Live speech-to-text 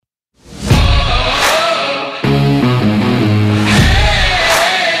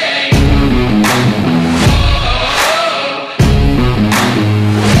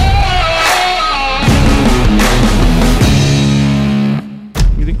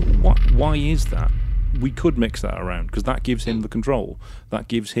Why is that? We could mix that around because that gives him the control. That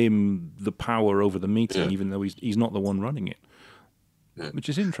gives him the power over the meeting, even though he's not the one running it. Which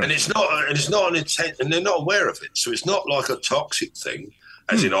is interesting. And it's not an intent, and they're not aware of it. So it's not like a toxic thing,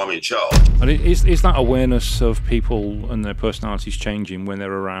 as in I'm in charge. And is that awareness of people and their personalities changing when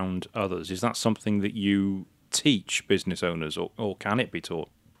they're around others? Is that something that you teach business owners, or can it be taught?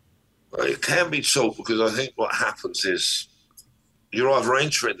 Well, it can be taught, because I think what happens is you're either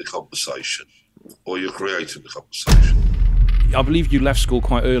entering the conversation or you're creating the conversation. I believe you left school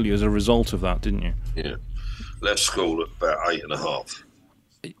quite early as a result of that, didn't you? Yeah. Left school at about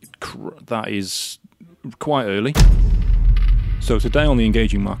 8.5. That is quite early. So today on The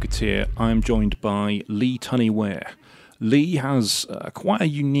Engaging Marketeer, I'm joined by Lee Tunney-Ware. Lee has quite a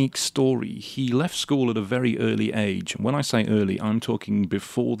unique story. He left school at a very early age. When I say early, I'm talking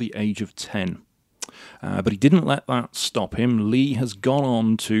before the age of 10. But he didn't let that stop him. Lee has gone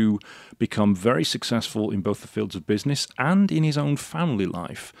on to become very successful in both the fields of business and in his own family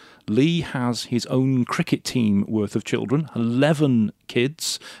life. Lee has his own cricket team worth of children, 11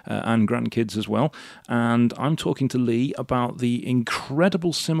 kids and grandkids as well. And I'm talking to Lee about the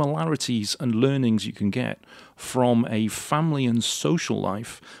incredible similarities and learnings you can get from a family and social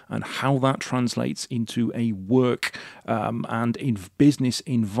life, and how that translates into a work and in business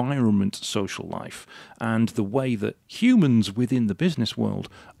environment social life, and the way that humans within the business world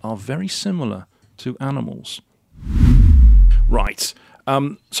are very similar to animals. Right.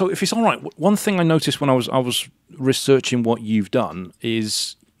 So if it's all right, one thing I noticed when I was researching what you've done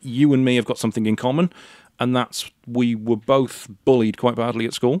is you and me have got something in common, and that's we were both bullied quite badly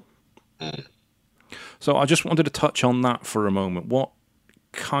at school. So I just wanted to touch on that for a moment. What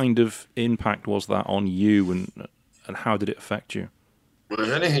kind of impact was that on you, and how did it affect you? Well,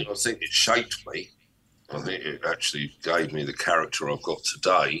 if anything, I think it shaped me. I think it actually gave me the character I've got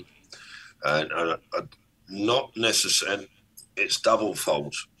today. And not necessarily, it's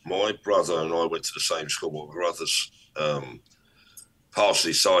double-fold. My brother and I went to the same school. My brother's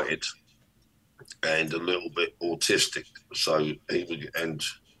partially sighted and a little bit autistic. So and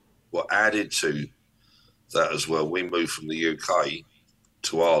what added to that as well, we moved from the UK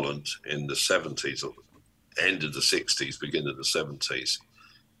to Ireland in the 70s, or end of the 60s, beginning of the 70s.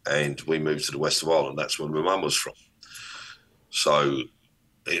 And we moved to the west of Ireland. That's where my mum was from. So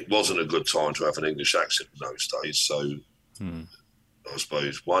it wasn't a good time to have an English accent in those days. So I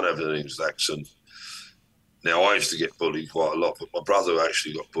suppose one having an English accent. Now, I used to get bullied quite a lot, but my brother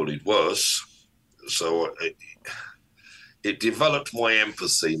actually got bullied worse. So it developed my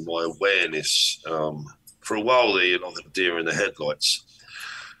empathy, my awareness. For a while there, you're like a deer in the headlights.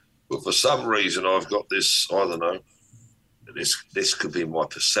 But for some reason, I've got this, I don't know, this could be my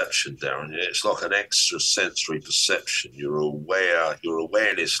perception, Darren. It's like an extra sensory perception. You're aware, your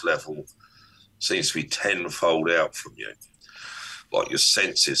awareness level seems to be tenfold out from you. Like your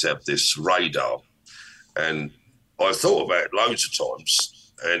senses have this radar. And I've thought about it loads of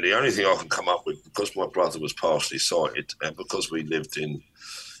times. And the only thing I can come up with, because my brother was partially sighted and because we lived in,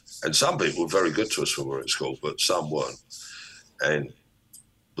 and some people were very good to us when we were at school, but some weren't. And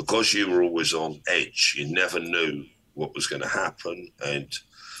because you were always on edge, you never knew what was going to happen. And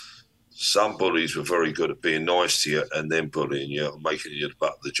some bullies were very good at being nice to you and then bullying you and making you the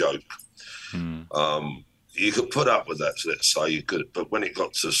butt of the joke. You could put up with that, let's say you could, but when it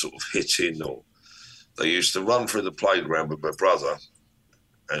got to sort of hitting, or they used to run through the playground with my brother,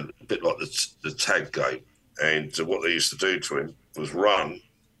 and a bit like the tag game. And what they used to do to him was run,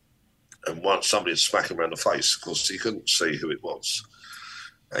 and once somebody would smack him around the face, of course he couldn't see who it was,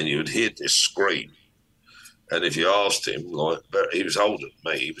 and you would hear this scream. And if you asked him, like, he was older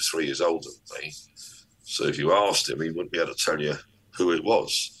than me, he was 3 years older than me, so if you asked him, he wouldn't be able to tell you who it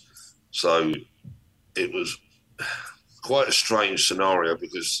was. So it was quite a strange scenario,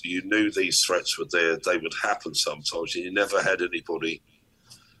 because you knew these threats were there, they would happen sometimes, and you never had anybody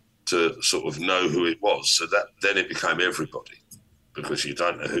to sort of know who it was. So that then it became everybody, because you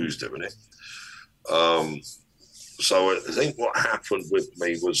don't know who's doing it. So I think what happened with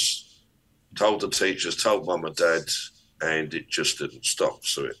me was told the teachers, told mum and dad, and it just didn't stop.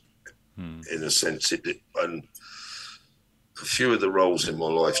 So it, in a sense, it did. And a few of the roles in my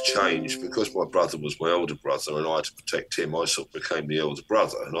life changed because my brother was my older brother and I had to protect him. I sort of became the elder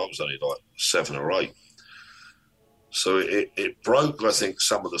brother, and I was only like 7 or 8. So it broke, I think,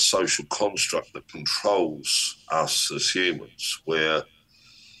 some of the social construct that controls us as humans, where,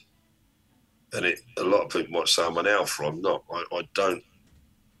 and a lot of people might say I'm an alpha. I'm not. I don't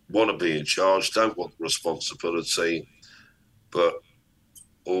want to be in charge, don't want the responsibility, but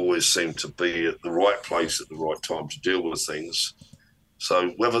always seem to be at the right place at the right time to deal with things. So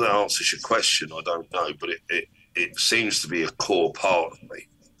whether that answers your question, I don't know, but it seems to be a core part of me.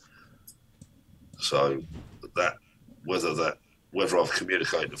 So that whether I've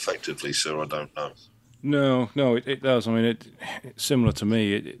communicated effectively, sir, I don't know. No, it does. I mean, it's similar to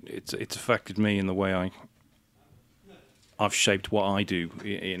me. It's affected me in the way I've shaped what I do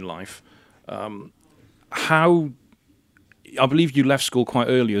in life. How I believe you left school quite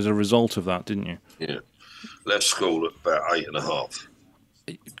early as a result of that, didn't you? Yeah, left school at about 8.5.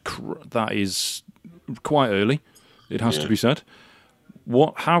 That is quite early. It has to Yeah. be said.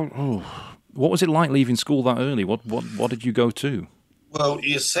 What was it like leaving school that early? What did you go to? Well,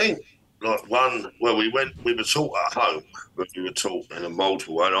 you think like we were taught at home, but we were taught in a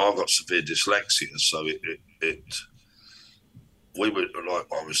multiple way. And I've got severe dyslexia, so we were like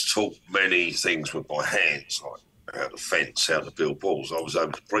I was taught many things with my hands, like how to fence, how to build walls. I was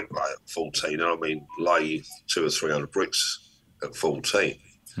able to bricklay at 14, and I mean lay 200 or 300 bricks at 14.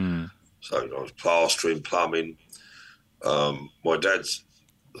 So I was plastering, plumbing. My dad's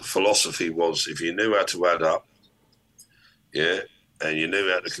philosophy was if you knew how to add up, yeah, and you knew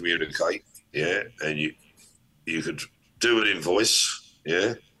how to communicate, yeah, and you could do an invoice,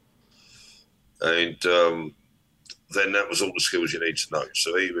 yeah, and then that was all the skills you need to know.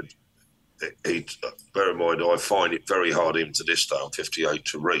 So he bear in mind, I find it very hard even to this day, I'm 58,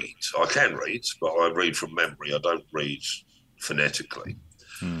 to read. I can read, but I read from memory. I don't read phonetically.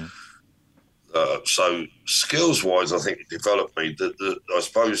 So skills-wise, I think it developed me. I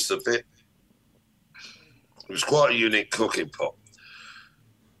suppose it was quite a unique cooking pot.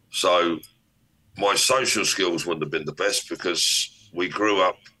 So my social skills wouldn't have been the best because we grew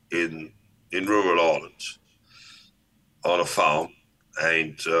up in rural Ireland on a farm,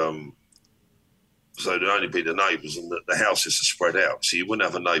 and so there'd only be the neighbours, and the houses are spread out. So you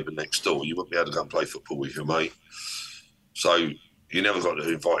wouldn't have a neighbour next door. You wouldn't be able to go and play football with your mate. So you never got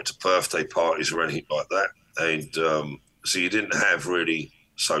invited to birthday parties or anything like that. And so you didn't have really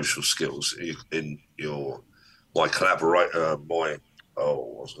social skills in my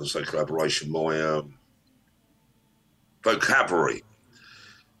vocabulary,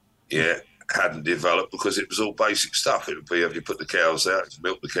 yeah, hadn't developed because it was all basic stuff. It would be, have you put the cows out, have you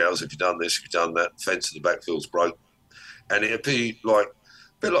milked the cows, have you done this, have you done that, fence in the backfield's broke. And it'd be like a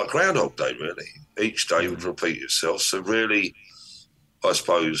bit like Groundhog Day, really. Each day would repeat itself. So really, I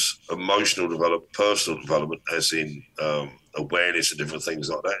suppose, emotional development, personal development, as in awareness of different things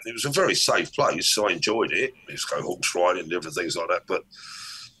like that. And it was a very safe place, so I enjoyed it. I used to go horse riding and different things like that. But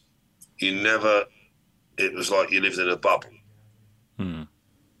it was like you lived in a bubble.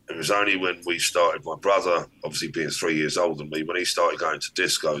 It was only when we started, my brother, obviously being 3 years older than me, when he started going to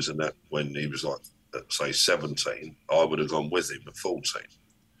discos and that, when he was like, say, 17, I would have gone with him at 14.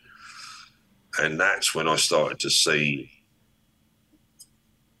 And that's when I started to see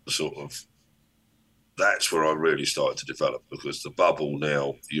that's where I really started to develop, because the bubble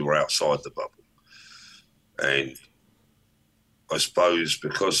now, you were outside the bubble. And I suppose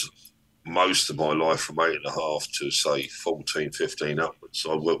because most of my life from 8.5 to say 14, 15 upwards,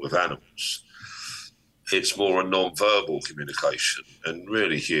 I work with animals. It's more a non-verbal communication, and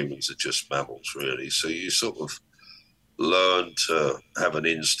really humans are just mammals, really. So you sort of learn to have an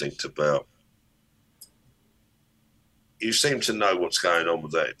instinct about, you seem to know what's going on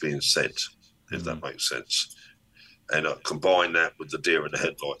without it being said, if that makes sense. And I combine that with the deer in the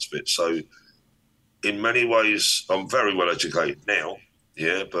headlights bit. So in many ways, I'm very well educated now,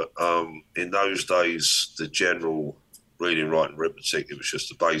 yeah, but in those days, the general reading, writing, arithmetic, it was just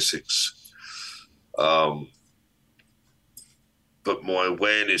the basics. But my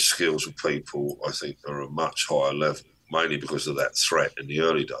awareness skills with people, I think, are a much higher level, mainly because of that threat in the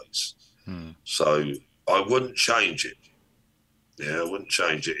early days. So I wouldn't change it. Yeah, I wouldn't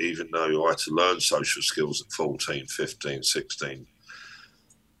change it, even though I had to learn social skills at 14, 15, 16,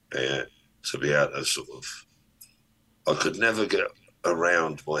 to be able to sort of, I could never get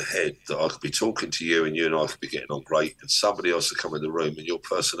around my head that I could be talking to you and you and I could be getting on great, and somebody else would come in the room and your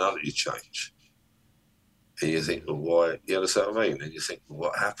personality change. And you think, well, why? You understand what I mean? And you think, well,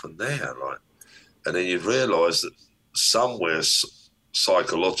 what happened there? Like, and then you realise that somewhere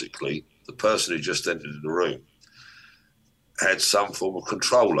psychologically, the person who just entered the room had some form of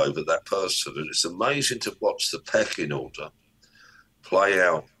control over that person. And it's amazing to watch the pecking order play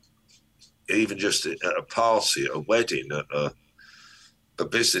out, even just at a party, at a wedding, at a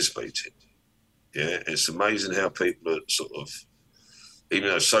business meeting. Yeah, it's amazing how people are sort of, even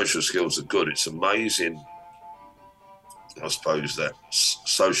though social skills are good, it's amazing, I suppose, that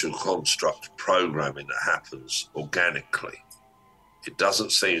social construct programming that happens organically. It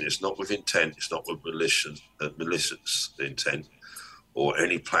doesn't seem, it's not with intent, it's not with malicious intent. or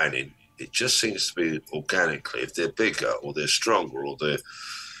any planning. It just seems to be organically. If they're bigger or they're stronger or they're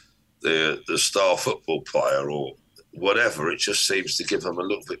the star football player or whatever, it just seems to give them a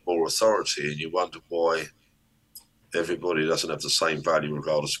little bit more authority, and you wonder why everybody doesn't have the same value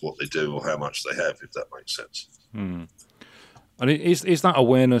regardless of what they do or how much they have, if that makes sense. And is that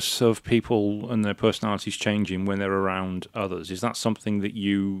awareness of people and their personalities changing when they're around others, is that something that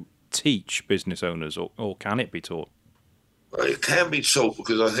you teach business owners, or can it be taught? Well, it can be taught,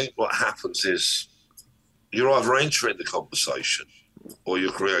 because I think what happens is you're either entering the conversation or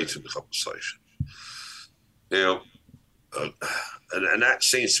you're creating the conversation. And that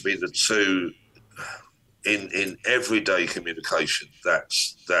seems to be the two in everyday communication.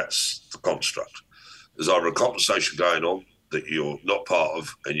 That's the construct. There's either a conversation going on that you're not part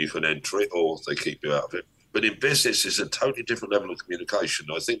of and you can enter it, or they keep you out of it. But in business, it's a totally different level of communication.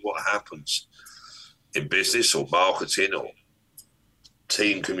 I think what happens in business or marketing or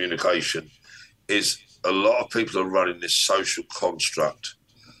team communication is a lot of people are running this social construct,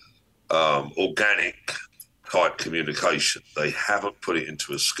 organic type communication. They haven't put it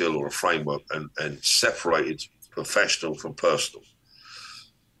into a skill or a framework and separated professional from personal.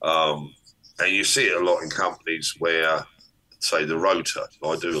 And you see it a lot in companies where, say, the rota.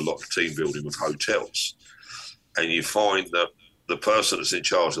 I do a lot of team building with hotels, and you find that the person that's in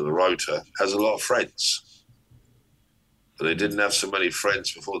charge of the rota has a lot of friends, but they didn't have so many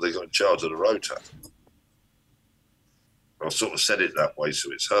friends before they got in charge of the rota. I sort of said it that way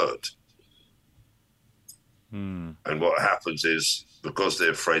so it's heard. And what happens is, because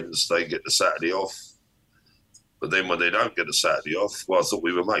they're friends, they get the Saturday off. But then when they don't get the Saturday off, well, I thought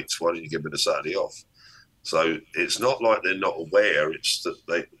we were mates. Why didn't you give me the Saturday off? So it's not like they're not aware. It's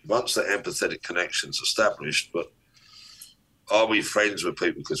that once the empathetic connection's established, but are we friends with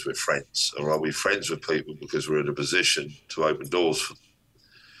people because we're friends? Or are we friends with people because we're in a position to open doors for them?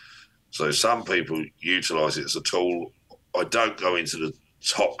 So some people utilise it as a tool. I don't go into the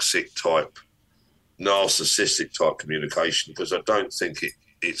toxic type, narcissistic type communication, because I don't think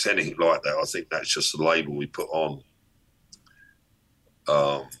it's anything like that. I think that's just a label we put on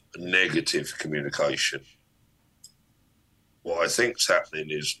negative communication. What I think's happening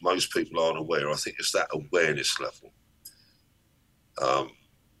is most people aren't aware. I think it's that awareness level.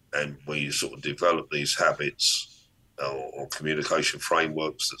 And we sort of develop these habits or communication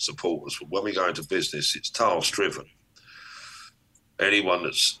frameworks that support us. But when we go into business, it's task driven. Anyone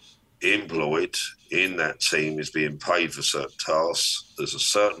that's employed in that team is being paid for certain tasks. There's a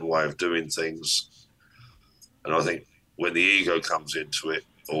certain way of doing things. And I think when the ego comes into it,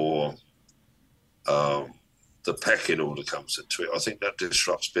 or the pecking order comes into it, I think that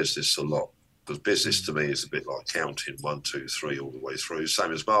disrupts business a lot. Because business to me is a bit like counting 1, 2, 3 all the way through.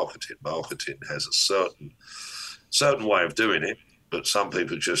 Same as marketing. Marketing has a certain way of doing it, but some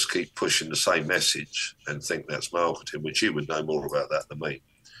people just keep pushing the same message and think that's marketing, which you would know more about that than me.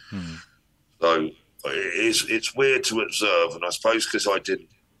 So it's weird to observe, and I suppose because I didn't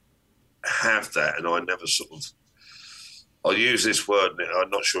have that, and I never I use this word, I'm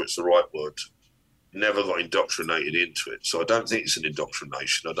not sure it's the right word, never got indoctrinated into it. So I don't think it's an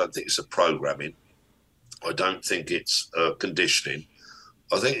indoctrination. I don't think it's a programming. I don't think it's conditioning.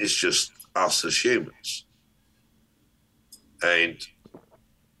 I think it's just us as humans. And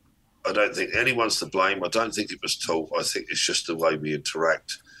I don't think anyone's to blame. I don't think it was taught. I think it's just the way we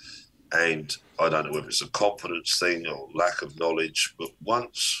interact. And I don't know whether it's a confidence thing or lack of knowledge, but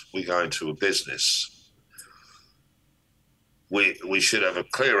once we go into a business, we should have a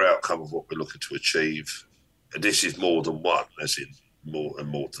clear outcome of what we're looking to achieve. And this is more than one, as in more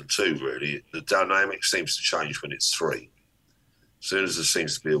than two, really. The dynamic seems to change when it's 3. As soon as there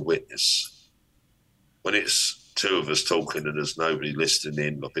seems to be a witness. When it's 2 of us talking and there's nobody listening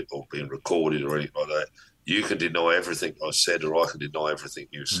in, or being recorded or anything like that, you can deny everything I said, or I can deny everything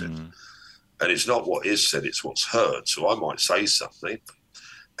you said. And it's not what is said, it's what's heard. So I might say something,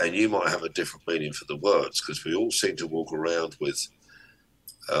 and you might have a different meaning for the words, because we all seem to walk around with,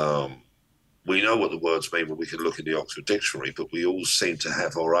 we know what the words mean when we can look in the Oxford Dictionary, but we all seem to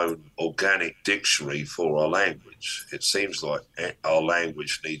have our own organic dictionary for our language. It seems like our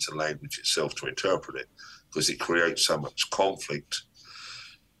language needs a language itself to interpret it, because it creates so much conflict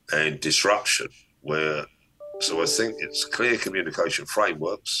and disruption. So I think it's clear communication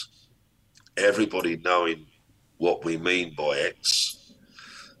frameworks, everybody knowing what we mean by X.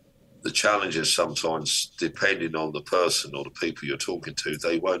 The challenge is sometimes, depending on the person or the people you're talking to,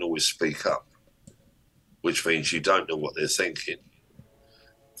 they won't always speak up, which means you don't know what they're thinking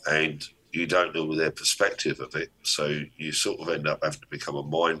and you don't know their perspective of it. So you sort of end up having to become a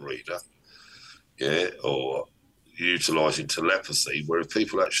mind reader, or utilising telepathy, where if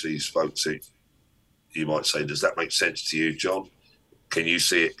people actually spoke to, you might say, does that make sense to you, John? Can you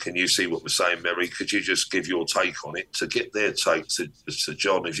see it? Can you see what we're saying, Mary? Could you just give your take on it? To get their take to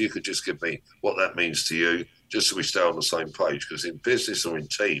John, if you could just give me what that means to you, just so we stay on the same page. Because in business or in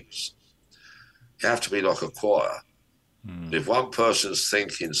teams, you have to be like a choir. If one person's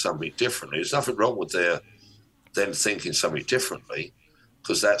thinking something differently, there's nothing wrong with them thinking something differently,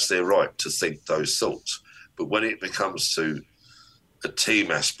 because that's their right to think those thoughts. But when it becomes to a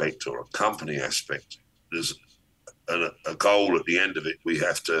team aspect or a company aspect, there's a goal at the end of it. We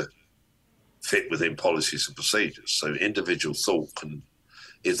have to fit within policies and procedures. So individual thought can,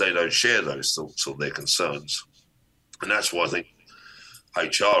 if they don't share those thoughts or their concerns, and that's why I think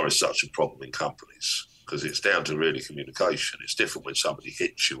HR is such a problem in companies, because it's down to really communication. It's different when somebody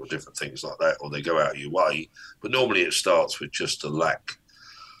hits you or different things like that, or they go out of your way. But normally it starts with just a lack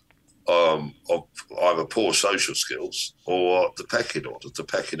of either poor social skills or the pecking order. The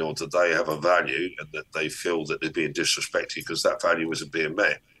pecking order, they have a value and that they feel that they're being disrespected because that value isn't being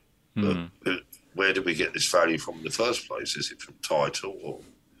met. But where did we get this value from in the first place? Is it from title or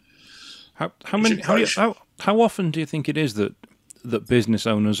how often do you think it is that business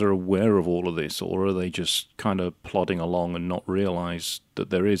owners are aware of all of this, or are they just kind of plodding along and not realise that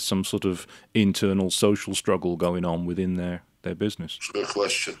there is some sort of internal social struggle going on within their business? It's a good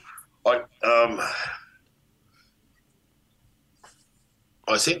question. I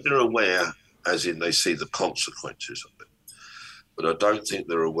think they're aware, as in they see the consequences of it. But I don't think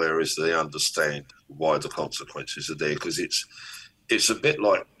they're aware as they understand why the consequences are there, because it's a bit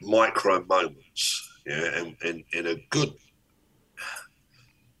like micro moments, and in a good.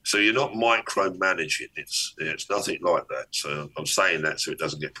 So you're not micromanaging. It's nothing like that. So I'm saying that so it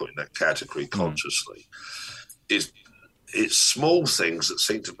doesn't get put in that category consciously. It's small things that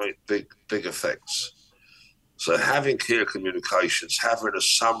seem to make big effects. So having clear communications, having a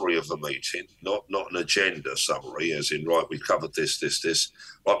summary of the meeting, not an agenda summary, as in, right, we covered this.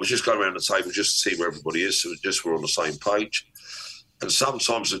 Right, we just go around the table just to see where everybody is, so just we're on the same page. And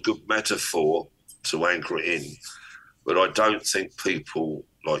sometimes a good metaphor to anchor it in. But I don't think people,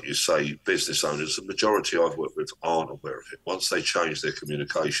 like you say, business owners, the majority I've worked with aren't aware of it. Once they change their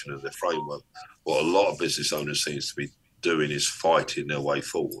communication and their framework, what a lot of business owners seems to be doing is fighting their way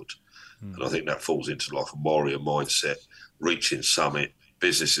forward. And I think that falls into like a warrior mindset, reaching summit.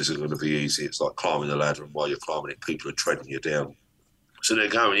 Businesses are going to be easy. It's like climbing the ladder, and while you're climbing it, people are treading you down. So they're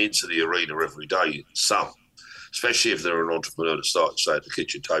going into the arena every day, some, especially if they're an entrepreneur that started, say, at the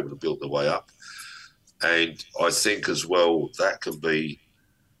kitchen table and built their way up. And I think as well, that can be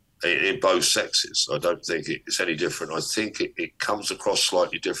in both sexes. I don't think it's any different. I think it comes across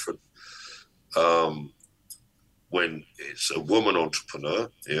slightly different when it's a woman entrepreneur.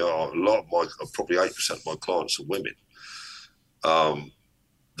 A lot of probably 8% of my clients are women.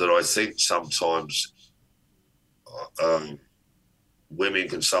 That I think sometimes women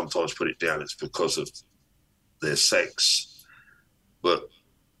can sometimes put it down. It's because of their sex, but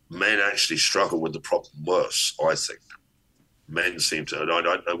men actually struggle with the problem worse. I think men seem to, and I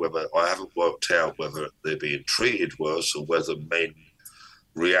don't know whether, I haven't worked out whether they're being treated worse or whether men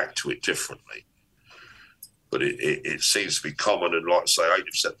react to it differently. But it seems to be common, and like I say,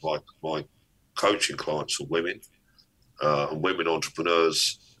 80% of my coaching clients are women, and women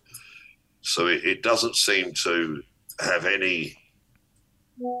entrepreneurs. So it doesn't seem to have any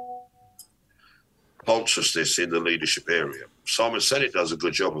consciousness in the leadership area. Simon Sinek does a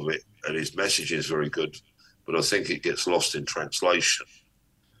good job of it, and his messaging is very good, but I think it gets lost in translation.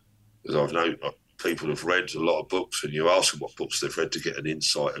 Because I've known people have read a lot of books, and you ask them what books they've read to get an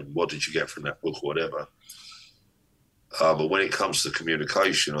insight, and what did you get from that book or whatever. But when it comes to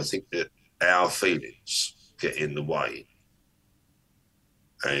communication, I think that our feelings get in the way.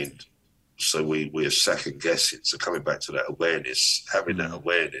 And so we're second guessing. So coming back to that awareness, having that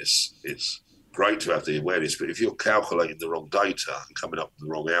awareness, it's great to have the awareness, but if you're calculating the wrong data and coming up with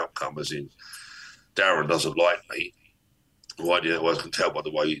the wrong outcome, as in Darren doesn't like me, why do you know? I can tell by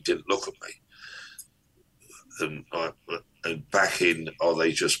the way he didn't look at me. And back in, are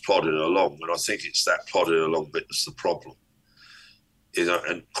they just plodding along? And I think it's that plodding along bit that's the problem.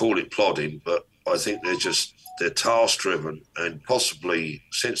 And call it plodding, but I think they're task driven, and possibly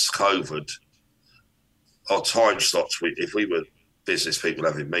since COVID, our time slots, if we were business people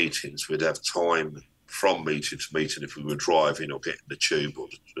having meetings, we'd have time from meeting to meeting if we were driving or getting the tube or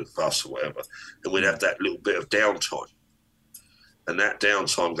the bus or whatever, and we'd have that little bit of downtime. And that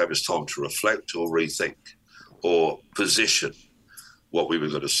downtime gave us time to reflect or rethink or position what we were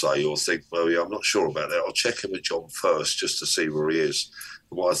going to say, or think, well, yeah, I'm not sure about that. I'll check in with John first just to see where he is.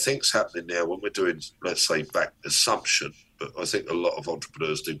 What I think's happening now when we're doing, let's say, back assumption, but I think a lot of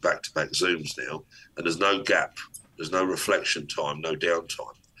entrepreneurs do back-to-back Zooms now, and there's no gap, there's no reflection time, no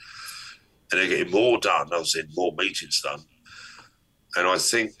downtime. And they're getting more done, I was in more meetings done. And I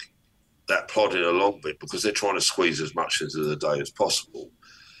think that plodding along bit, because they're trying to squeeze as much into the day as possible,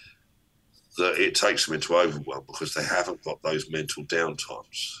 that it takes them into overwhelm because they haven't got those mental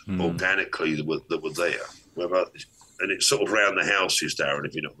downtimes organically that were there. And it's sort of round the houses, Darren,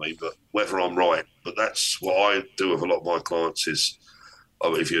 if you know what I mean, but whether I'm right. But that's what I do with a lot of my clients is,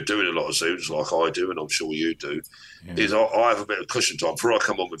 if you're doing a lot of Zooms like I do, and I'm sure you do, is I have a bit of cushion time. Before I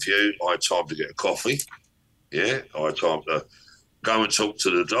come on with you, I had time to get a coffee. Yeah, I had time to go and talk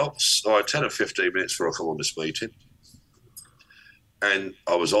to the docs. I had 10 or 15 minutes before I come on this meeting. And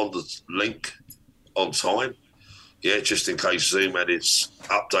I was on the link on time. Yeah, just in case Zoom had its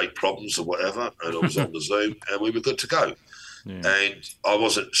update problems or whatever. And I was on the Zoom and we were good to go. Yeah. And I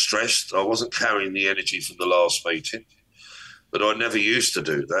wasn't stressed. I wasn't carrying the energy from the last meeting. But I never used to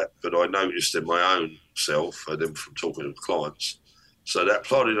do that. But I noticed in my own self and then from talking to clients. So that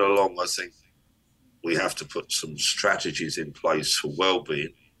plodding along, I think we have to put some strategies in place for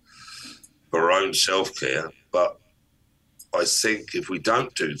well-being, for our own self-care. But I think if we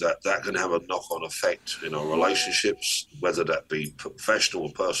don't do that, that can have a knock-on effect in our relationships, whether that be professional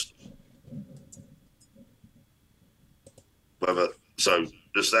or personal. So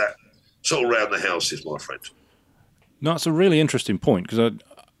does that sort of round the houses, my friend? No, it's a really interesting point because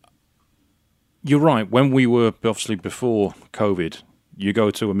you're right. When we were obviously before COVID, you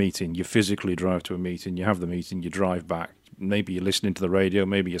go to a meeting, you physically drive to a meeting, you have the meeting, you drive back. Maybe you're listening to the radio,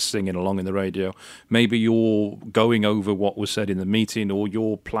 maybe you're singing along in the radio, maybe you're going over what was said in the meeting, or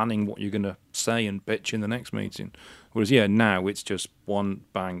you're planning what you're going to say and pitch in the next meeting. Whereas, now it's just one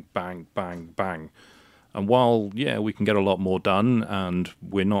bang, bang, bang, bang. And while, we can get a lot more done and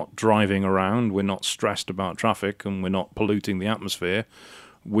we're not driving around, we're not stressed about traffic and we're not polluting the atmosphere,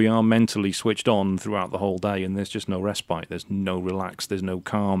 we are mentally switched on throughout the whole day and there's just no respite, there's no relax, there's no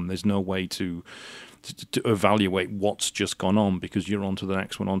calm, there's no way to evaluate what's just gone on because you're on to the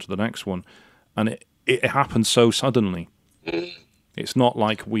next one. And it happens so suddenly. It's not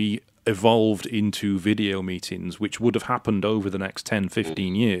like we evolved into video meetings, which would have happened over the next 10,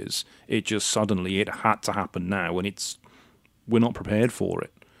 15 years. It just suddenly, it had to happen now, and we're not prepared for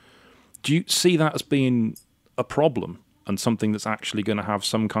it. Do you see that as being a problem and something that's actually going to have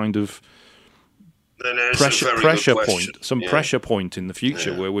some kind of pressure point in the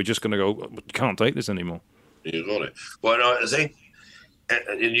future where we're just going to go, can't take this anymore? You got it. Well, I think,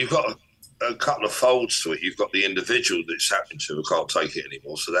 and you've got a couple of folds to it. You've got the individual that's happening to who can't take it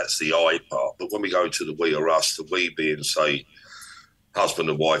anymore, so that's the I part. But when we go to the we or us, the we being, say, husband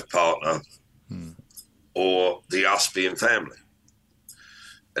and wife, partner, or the us being family.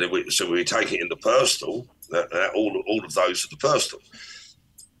 And so we take it in the personal, all of those are the personal.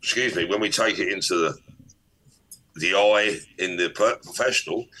 Excuse me, when we take it into the I in the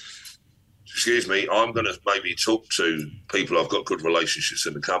professional, I'm going to maybe talk to people I've got good relationships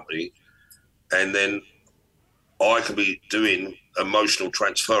in the company, and then I can be doing emotional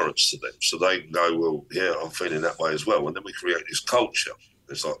transference to them. So they can go, well, yeah, I'm feeling that way as well. And then we create this culture.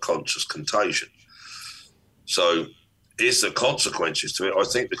 It's like conscious contagion. So is the consequences to it? I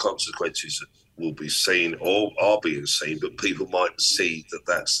think the consequences will be seen or are being seen, but people might see that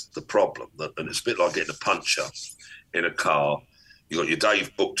that's the problem. And it's a bit like getting a puncture in a car. You've got your day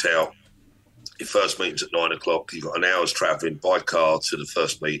booked out. Your first meeting's at 9 o'clock. You've got an hour's travelling by car to the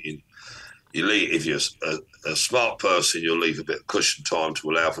first meeting. You leave, if you're a smart person, you'll leave a bit of cushion time to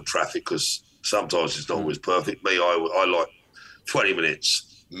allow for traffic because sometimes it's not always perfect. Me, I like 20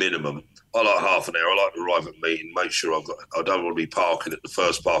 minutes minimum. I like half an hour. I like to arrive at a meeting, make sure I don't want to be parking at the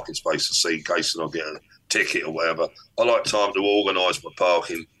first parking space to see in case I get a ticket or whatever. I like time to organise my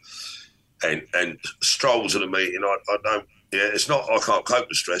parking and strolls at a meeting. I don't. Yeah, it's not I can't cope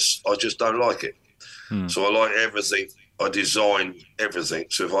with stress. I just don't like it. So I like everything. I design everything.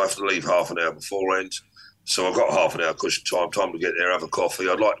 So if I have to leave half an hour beforehand, so I've got half an hour cushion time to get there, have a coffee.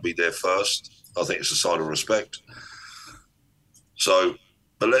 I'd like to be there first. I think it's a sign of respect. So,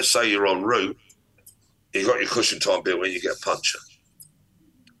 but let's say you're en route, you've got your cushion time built when you get a puncture.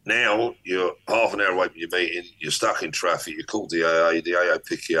 Now you're half an hour away from your meeting, you're stuck in traffic, you call the AA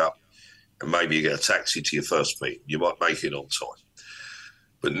pick you up, and maybe you get a taxi to your first meeting. You might make it on time.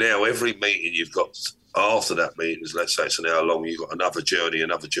 But now every meeting you've got after that meeting is, let's say it's an hour long, you've got another journey.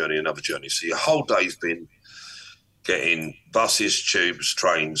 So your whole day's been getting buses, tubes,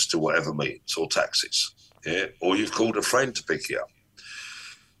 trains to whatever meetings or taxis. Yeah, or you've called a friend to pick you up.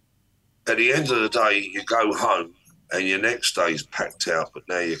 At the end of the day, you go home and your next day's packed out, but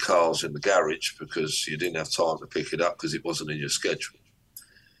now your car's in the garage because you didn't have time to pick it up because it wasn't in your schedule.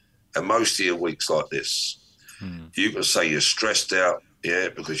 And most of your weeks like this, you can say you're stressed out,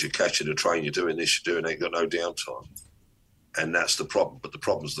 because you're catching a train, you're doing this, you're doing that, you've got no downtime. And that's the problem, but the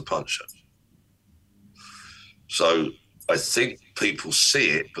problem's the puncher. So I think people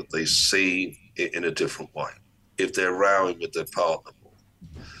see it, but they see it in a different way. If they're rowing with their partner,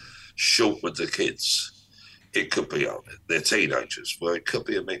 short with the kids, it could be, they're teenagers, well, it could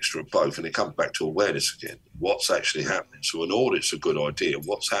be a mixture of both, and it comes back to awareness again. What's actually happening? So an audit's a good idea.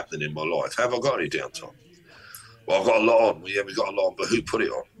 What's happening in my life? Have I got any downtime? Well, I've got a lot on. Well, yeah, we've got a lot on, but who put it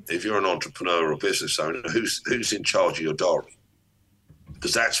on? If you're an entrepreneur or a business owner, who's in charge of your diary?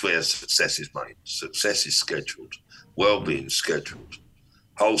 Because that's where success is made. Success is scheduled. Well-being is scheduled.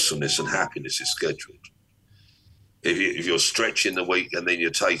 Wholesomeness and happiness is scheduled. If you're stretching the week and then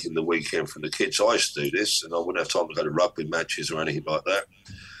you're taking the weekend from the kids, I used to do this, and I wouldn't have time to go to rugby matches or anything like that.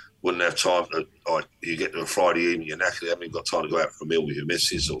 Wouldn't have time to, you get to a Friday evening, you're knackered, haven't got time to go out for a meal with your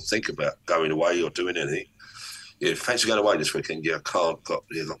missus or think about going away or doing anything. Yeah, fancy going away this weekend? Yeah, I can't. Got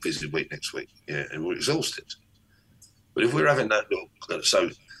a busy week next week. Yeah, and we're exhausted. But if we're having that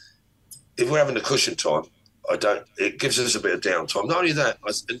if we're having the cushion time, it gives us a bit of downtime. Not only that,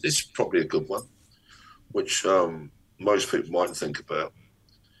 and this is probably a good one, which most people mightn't think about,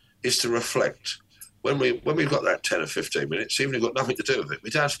 is to reflect. When we've got that 10 or 15 minutes, even if we've got nothing to do with it, we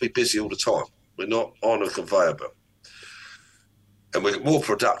don't have to be busy all the time. We're not on a conveyor belt. And we're more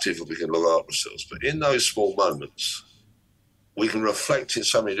productive if we can look after ourselves. But in those small moments, we can reflect in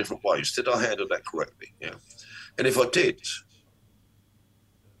so many different ways. Did I handle that correctly? Yeah. And if I did,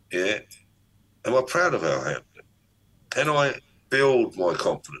 am I proud of how I handled it? Can I build my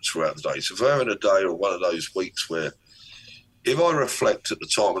confidence throughout the day? So if I'm having a day or one of those weeks where if I reflect at the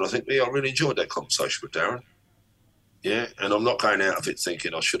time and I think, I really enjoyed that conversation with Darren, and I'm not going out of it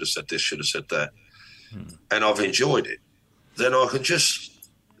thinking I should have said this, should have said that, and I've enjoyed it, then I can just,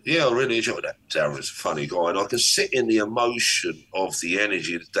 I really enjoyed that. Darren's a funny guy, and I can sit in the emotion of the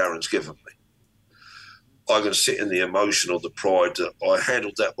energy that Darren's given me. I can sit in the emotion of the pride that I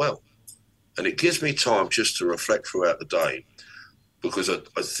handled that well. And it gives me time just to reflect throughout the day, because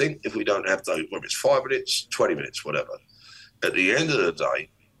I think if we don't have those, whether it's 5 minutes, 20 minutes, whatever, at the end of the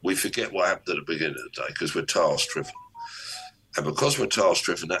day, we forget what happened at the beginning of the day because we're task-driven. And because we're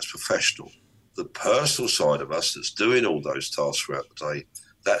task-driven, that's professional. The personal side of us that's doing all those tasks throughout the day,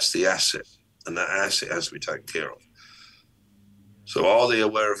 that's the asset. And that asset has to be taken care of. So are they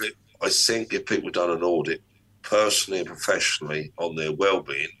aware of it? I think if people have done an audit, personally and professionally, on their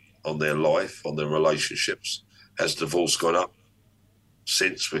well-being, on their life, on their relationships, has divorce gone up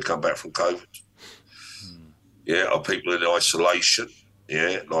since we come back from COVID? Are people in isolation?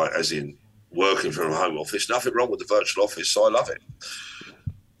 Like as in working from a home office. Nothing wrong with the virtual office. I love it.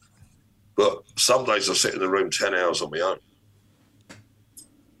 But some days I sit in the room 10 hours on my own.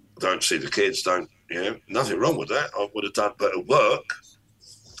 Don't see the kids, nothing wrong with that. I would have done better work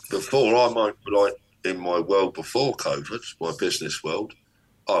before. I might, like in my world before COVID, my business world,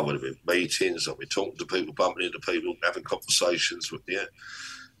 I would have been meetings, I'd be talking to people, bumping into people, having conversations with,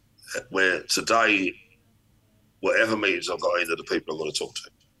 where today, whatever meetings I've got in are the people I'm going to talk to.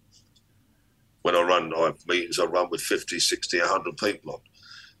 When I have meetings, I run with 50, 60, 100 people on.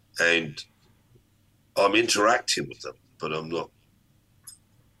 And I'm interacting with them, but I'm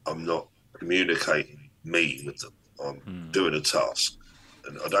not communicating me with them. I'm doing a task.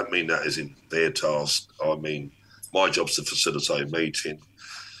 And I don't mean that as in their task. I mean, my job's to facilitate a meeting.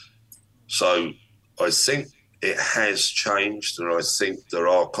 So I think it has changed, and I think there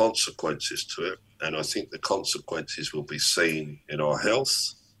are consequences to it. And I think the consequences will be seen in our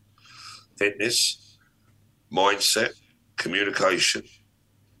health, fitness, mindset, communication,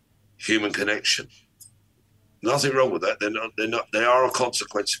 human connection. Nothing wrong with that. They are a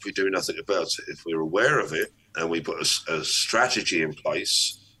consequence if we do nothing about it. If we're aware of it and we put a strategy in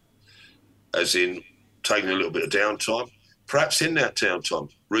place, as in taking a little bit of downtime, perhaps in that downtime,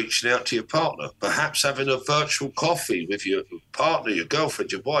 reaching out to your partner, perhaps having a virtual coffee with your partner, your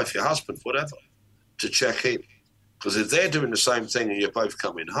girlfriend, your wife, your husband, whatever, to check in. Because if they're doing the same thing and you're both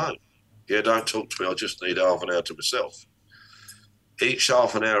coming home, don't talk to me, I just need half an hour to myself. Each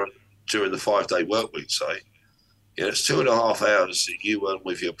half an hour during the 5-day work week, say, it's 2.5 hours that you earn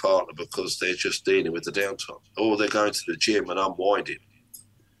with your partner because they're just dealing with the downtime, or they're going to the gym and unwinding.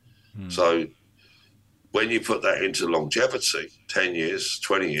 So when you put that into longevity, 10 years,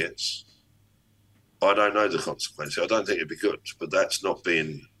 20 years, I don't know the consequences. I don't think it'd be good, but that's not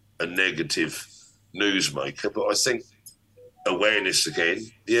being a negative newsmaker. But I think awareness again.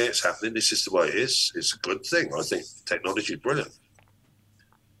 Yeah, it's happening. This is the way it is. It's a good thing. I think technology is brilliant.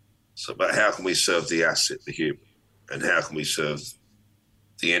 So, but how can we serve the asset, the human, and how can we serve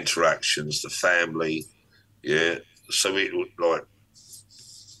the interactions, the family? Yeah. So we like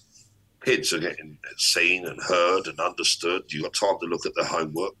kids are getting seen and heard and understood. You've got time to look at the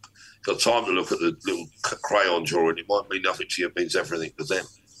homework. You've got time to look at the little crayon drawing. It might mean nothing to you. It means everything to them.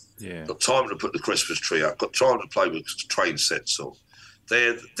 Yeah. Got time to put the Christmas tree up. Got time to play with train sets on.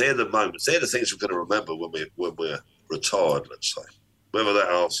 They're the moments. They're the things we're going to remember when we're retired. Let's say. Whether that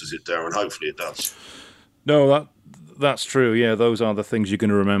answers it, Darren. Hopefully it does. No, that's true. Yeah, those are the things you're going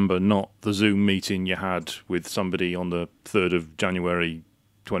to remember, not the Zoom meeting you had with somebody on the 3rd of January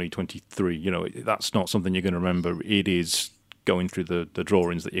 2023. You know, that's not something you're going to remember. It is going through the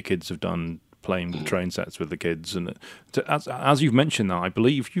drawings that your kids have done, playing with train sets with the kids, and as you've mentioned that, I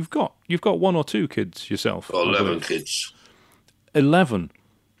believe you've got 1 or 2 kids yourself. 11 kids. 11.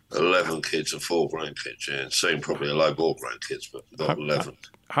 11 kids and 4 grandkids. Yeah, soon probably a load more grandkids, but not 11.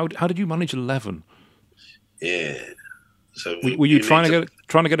 How did you manage 11? Yeah. So were you trying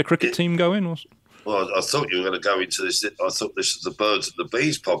to get a cricket team going? Or? Well, I thought you were going to go into this. I thought this was the Birds and the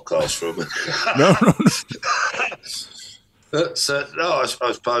Bees podcast for a minute. No. But, no, I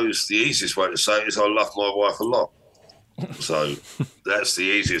suppose the easiest way to say it is I love my wife a lot. So that's the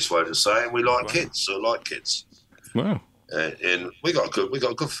easiest way to say it. And we like kids. So I like kids. Wow. And we got a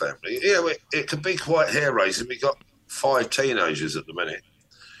good family. Yeah, it can be quite hair raising. We got 5 teenagers at the minute.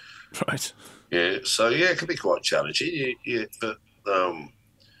 Right. Yeah. So yeah, it can be quite challenging. Yeah, but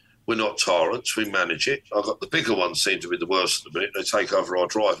we're not tyrants. We manage it. I've got the bigger ones seem to be the worst at the minute. They take over our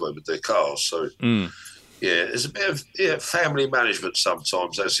driveway with their cars. So yeah, there's a bit of family management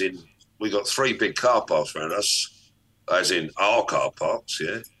sometimes. As in, we got 3 big car parks around us, as in our car parks.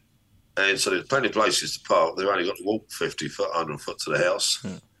 Yeah. And so there's plenty of places to park. They've only got to walk 50 foot, 100 foot to the house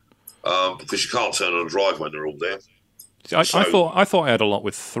because you can't turn on a drive when they're all there. See, I thought I had a lot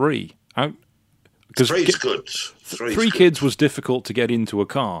with 3. Three's good. 3 kids was difficult to get into a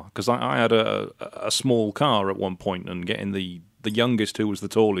car because I had a small car at one point, and getting the youngest, who was the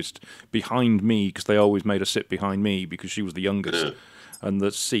tallest, behind me, because they always made her sit behind me because she was the youngest, and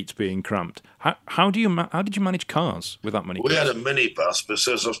the seats being cramped. How did you manage cars with that many kids? We had a minibus, but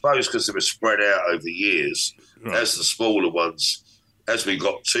I suppose because they were spread out over years, as the smaller ones, as we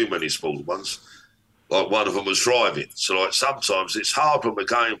got too many smaller ones, like one of them was driving. So like sometimes it's hard when we're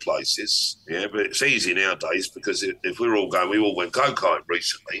going places, yeah, but it's easy nowadays because if we're all going, we all went go-karting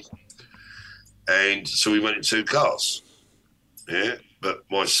recently, and so we went in 2 cars. Yeah, but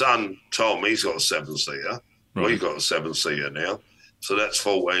my son told me he's got a 7-seater. Right. We've got a 7-seater now, so that's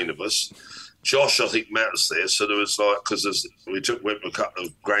 14 of us. Josh, I think, met us there. So there was like, because went with a couple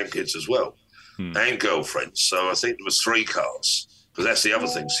of grandkids as well and girlfriends. So I think there was 3 cars, because that's the other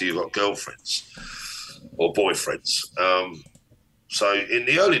thing. So you've got girlfriends or boyfriends. So in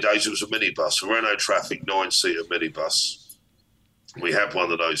the early days, it was a minibus, a Renault Traffic 9-seater minibus. We had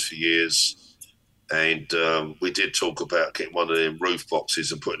one of those for years. And we did talk about getting one of them roof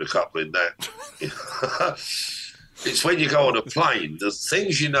boxes and putting a couple in that. It's when you go on a plane, the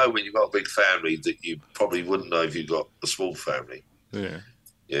things you know when you've got a big family that you probably wouldn't know if you've got a small family. Yeah,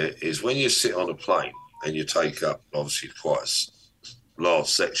 is when you sit on a plane and you take up, obviously, quite a large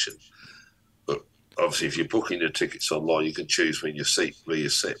section. But obviously, if you're booking your tickets online, you can choose where you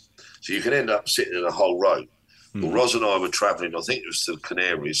sit. So you can end up sitting in a whole row. Well, Ros and I were travelling, I think it was to the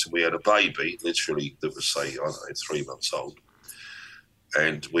Canaries, and we had a baby, literally, that was, say, I don't know, 3 months old.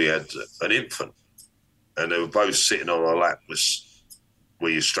 And we had an infant, and they were both sitting on our lap where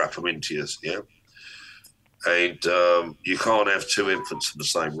you strap them into you, yeah? And you can't have 2 infants in the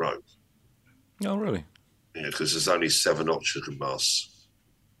same row. Oh, really? Yeah, because there's only 7 oxygen masks.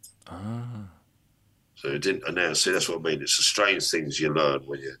 Ah. So it didn't announce. See, that's what I mean. It's the strange things you learn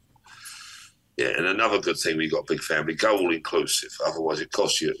when you... Yeah, and another good thing, we got a big family, go all inclusive. Otherwise, it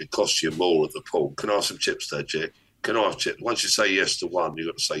costs you more at the pool. Can I have some chips there, Jack? Can I have chips? Once you say yes to one, you've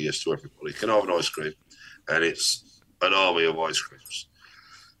got to say yes to everybody. Can I have an ice cream? And it's an army of ice creams.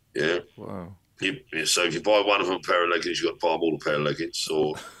 Yeah. Wow. So if you buy one of them a pair of leggings, you've got to buy them all a pair of leggings.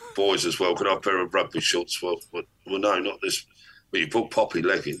 Or boys as well. Can I have a pair of rugby shorts? Well, no, not this. But you put poppy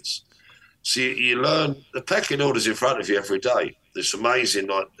leggings. So you learn the pecking order's in front of you every day. It's amazing,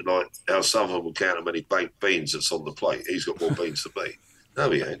 like how some of them will count how many baked beans that's on the plate. He's got more beans than me. No,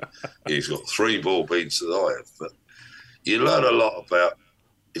 he ain't. He's got 3 more beans than I have. But you learn a lot about,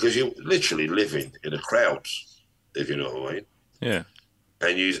 because you're literally living in a crowd, if you know what I mean. Yeah.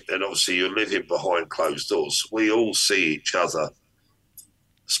 And obviously you're living behind closed doors. We all see each other's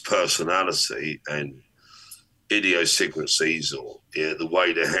personality and idiosyncrasies or the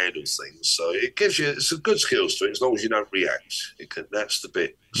way to handle things. So it gives you some good skills to it as long as you don't react. That's the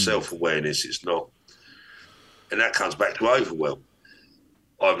bit. Self-awareness is not, and that comes back to overwhelm.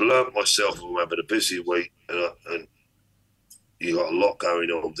 I've learnt myself when I'm having a busy week and you got a lot going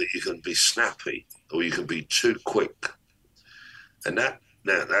on that you can be snappy or you can be too quick, and that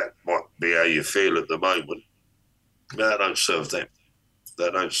might be how you feel at the moment. That don't serve them.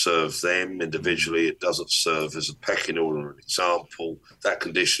 That don't serve them individually. It doesn't serve as a pecking order, an example. That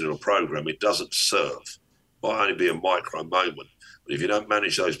condition or program, it doesn't serve. Might only be a micro moment, but if you don't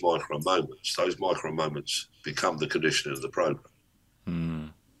manage those micro moments become the condition of the program.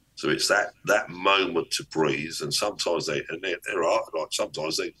 So it's that moment to breathe, and sometimes they're right. Like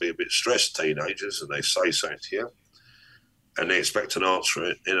sometimes they can be a bit stressed, teenagers, and they say something to you, and they expect an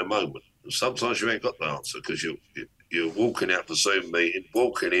answer in a moment. And sometimes you ain't got the answer because you're walking out the Zoom meeting,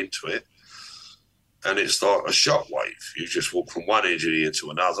 walking into it, and it's like a shockwave. You just walk from one injury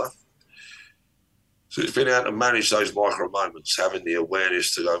into another. So it's been able to manage those micro moments, having the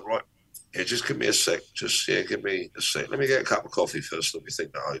awareness to go, right, yeah, just give me a sec. Give me a sec. Let me get a cup of coffee first. Let me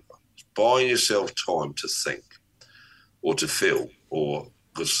think that over. It's buying yourself time to think or to feel, or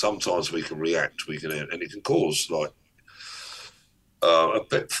because sometimes we can react, and it can cause a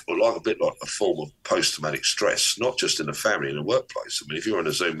bit like a form of post-traumatic stress, not just in the family, in the workplace. I mean, if you're in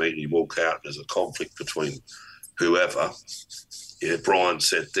a Zoom meeting, you walk out and there's a conflict between whoever. Yeah, Brian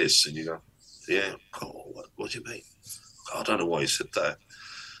said this, and you go, yeah, oh, what do you mean? I don't know why he said that.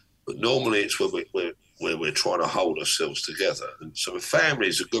 But normally it's where we're trying to hold ourselves together. And so a family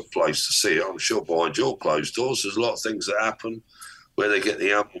is a good place to see it. I'm sure behind your closed doors, there's a lot of things that happen where they get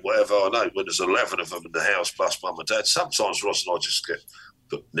the ump or whatever. I know when there's 11 of them in the house plus mum and dad, sometimes Ross and I just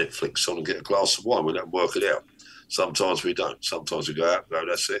put Netflix on and get a glass of wine. We let them work it out. Sometimes we don't. Sometimes we go out and go,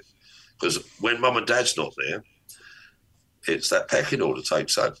 that's it. Because when mum and dad's not there, it's that pecking order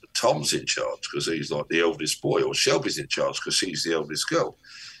takes over. Tom's in charge because he's like the eldest boy, or Shelby's in charge because she's the eldest girl.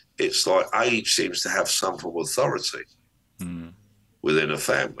 It's like age seems to have some form of authority within a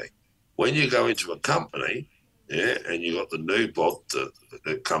family. When you go into a company, and you got the new bod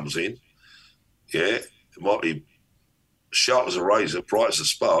that comes in, it might be sharp as a razor, bright as a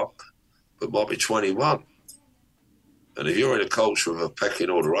spark, but might be 21. And if you're in a culture of a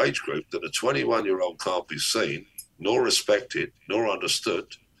pecking order age group, that a 21-year-old can't be seen, nor respected, nor understood.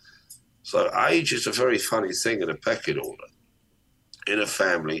 So age is a very funny thing in a pecking order, in a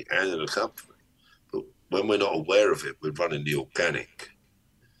family and in a company. But when we're not aware of it, we're running the organic.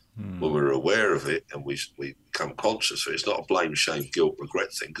 When we're aware of it and we become conscious of it, it's not a blame, shame, guilt,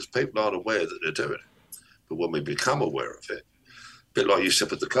 regret thing because people aren't aware that they're doing it. But when we become aware of it, a bit like you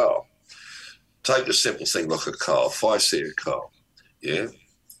said with the car, take a simple thing like a car, 5-seater car, yeah?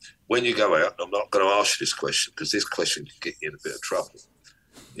 When you go out, I'm not going to ask you this question because this question can get you in a bit of trouble,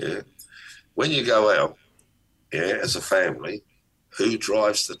 yeah? When you go out, as a family, who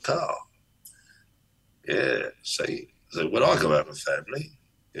drives the car? Yeah, see, so when I go out with family,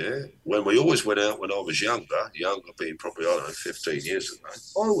 when we always went out when I was younger being probably, 15 years ago, I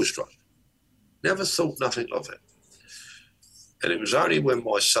always drove. Never thought nothing of it. And it was only when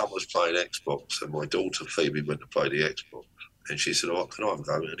my son was playing Xbox and my daughter Phoebe went to play the Xbox and she said, oh, can I have a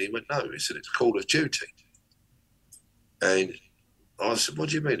go? And he went, no. He said, it's Call of Duty. And I said, what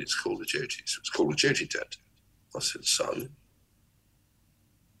do you mean it's Call of Duty? He said, it's Call of Duty, Dad. I said, so?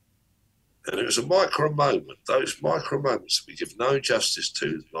 And it was a micro moment, those micro moments that we give no justice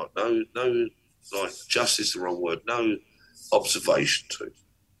to, like justice is the wrong word, no observation to.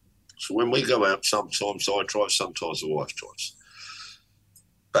 So when we go out, sometimes I drive, sometimes the wife drives.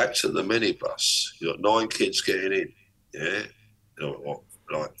 Back to the minibus, you got 9 kids getting in,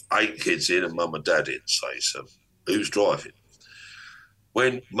 like 8 kids in and mum and dad in, say, so who's driving?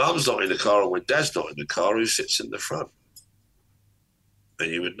 When mum's not in the car and when dad's not in the car, who sits in the front? And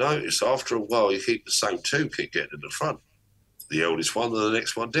you would notice after a while, you keep the same 2 keep getting in the front, the eldest one and the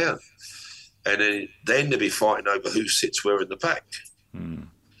next one down. And then they'll be fighting over who sits where in the back. And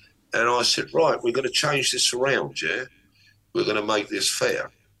I said, right, we're going to change this around, yeah? We're going to make this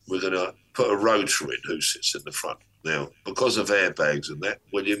fair. We're going to put a rotor in who sits in the front. Now, because of airbags and that,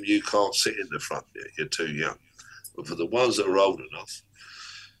 William, you can't sit in the front yet. You're too young. But for the ones that are old enough.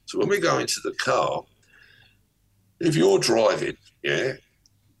 So when we go into the car, if you're driving,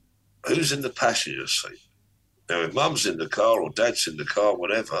 who's in the passenger seat? Now, if mum's in the car or dad's in the car,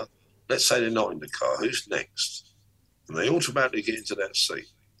 whatever, let's say they're not in the car, who's next? And they automatically get into that seat.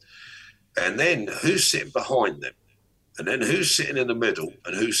 And then who's sitting behind them? And then who's sitting in the middle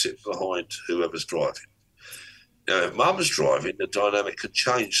and who's sitting behind whoever's driving? Now, if mum's driving, the dynamic can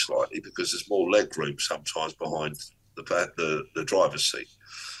change slightly because there's more leg room sometimes behind the driver's seat.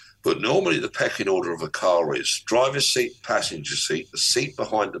 But normally the pecking order of a car is driver's seat, passenger seat, the seat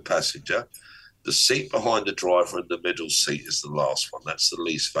behind the passenger, the seat behind the driver, and the middle seat is the last one. That's the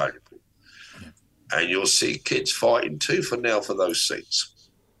least valuable. And you'll see kids fighting tooth and nail for those seats.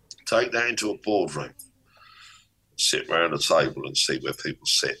 Take that into a boardroom. Sit around a table and see where people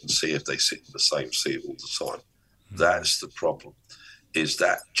sit and see if they sit in the same seat all the time. That's the problem, is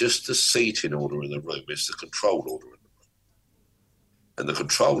that just the seating order in the room is the control order in the room. And the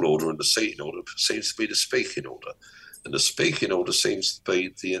control order and the seating order seems to be the speaking order. And the speaking order seems to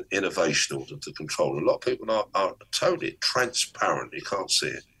be the innovation order to control. A lot of people are totally transparent. You can't see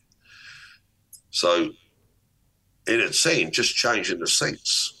it. So it seemed just changing the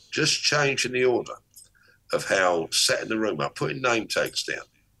seats, just changing the order of how setting the room up, putting name tags down.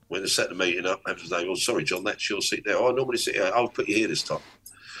 When they set the meeting up, have to say, "Oh, sorry, John, that's your seat there. Oh, I normally sit here. I'll put you here this time."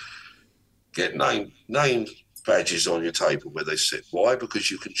 Get name badges on your table where they sit. Why?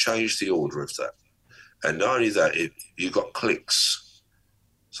 Because you can change the order of that. And not only that, you've got cliques.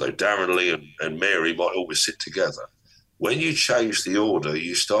 So Darren, Lee, and Mary might always sit together. When you change the order,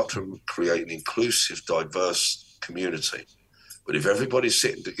 you start to create an inclusive, diverse community. But if everybody's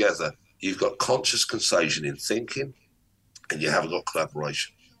sitting together, you've got conscious contagion in thinking, and you haven't got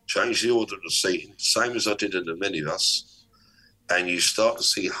collaboration. Change the order of the seating, same as I did in the minibus, and you start to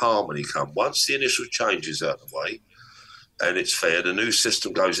see harmony come. Once the initial change is out of the way, and it's fair, the new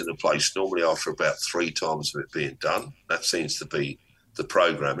system goes into place normally after about 3 times of it being done. That seems to be the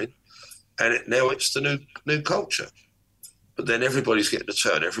programming. And now it's the new culture. But then everybody's getting a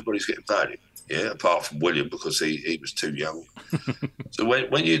turn, everybody's getting value. Yeah, apart from William, because he was too young. So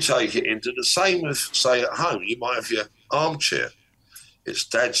when you take it into the same as, say, at home, you might have your armchair. It's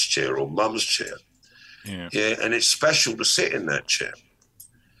dad's chair or mum's chair. Yeah, and it's special to sit in that chair.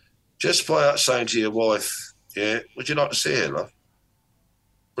 Just by saying to your wife, "Yeah, would you like to sit here, love?"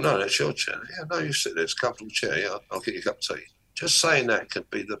 "Well, no, that's your chair." "Yeah, no, you sit there. It's a comfortable chair. Yeah, I'll get you a cup of tea." Just saying that can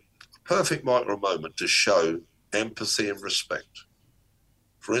be the perfect micro moment to show empathy and respect.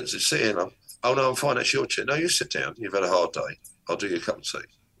 For instance, sit here, love. "Oh, no, I'm fine. That's your chair." "No, you sit down. You've had a hard day. I'll do you a cup of tea."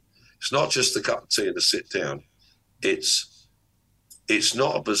 It's not just the cup of tea and the sit down. It's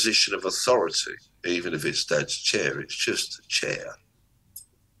not a position of authority, even if it's dad's chair. It's just a chair.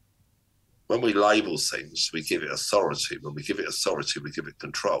 When we label things, we give it authority. When we give it authority, we give it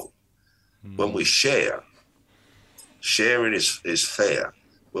control. When we share, sharing is fair.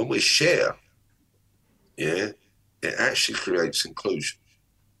 When we share, it actually creates inclusion.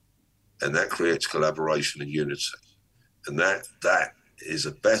 And that creates collaboration and unity. And that is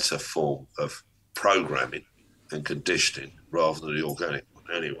a better form of programming and conditioning rather than the organic one.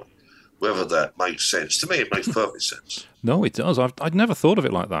 Anyway, whether that makes sense. To me, it makes perfect sense. No, it does. I'd never thought of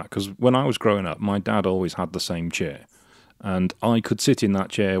it like that, because when I was growing up, my dad always had the same chair. And I could sit in that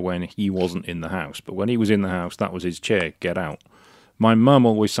chair when he wasn't in the house. But when he was in the house, that was his chair. Get out. My mum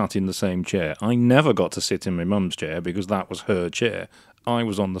always sat in the same chair. I never got to sit in my mum's chair because that was her chair. I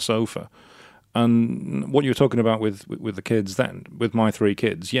was on the sofa. And what you were talking about with the kids then, with my 3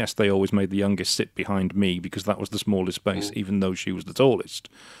 kids, yes, they always made the youngest sit behind me because that was the smallest space, even though she was the tallest.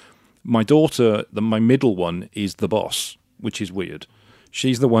 My daughter, my middle one, is the boss, which is weird.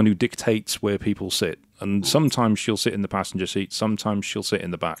 She's the one who dictates where people sit. And sometimes she'll sit in the passenger seat, sometimes she'll sit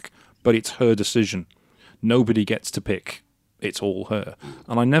in the back. But it's her decision. Nobody gets to pick. It's all her.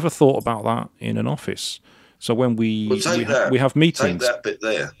 And I never thought about that in an office. So when we have meetings... Take that bit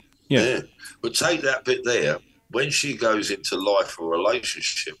there. Yeah. But take that bit there. When she goes into life or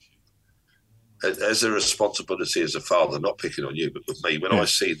relationship, as a responsibility as a father, not picking on you, but with me, when I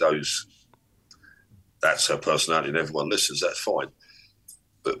see those, that's her personality and everyone listens, that's fine.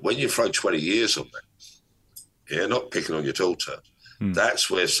 But when you throw 20 years on that, not picking on your daughter, that's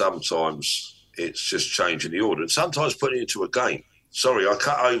where sometimes it's just changing the order. And sometimes putting it into a game. Sorry, I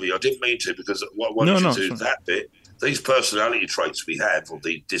cut over you. I didn't mean to, because I wanted you to do that bit. These personality traits we have, or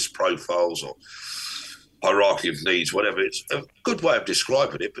the disc profiles, or hierarchy of needs, whatever, it's a good way of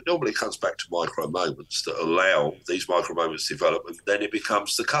describing it, but normally it comes back to micro moments that allow these micro moments to develop, and then it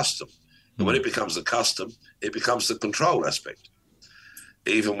becomes the custom. And when it becomes the custom, it becomes the control aspect.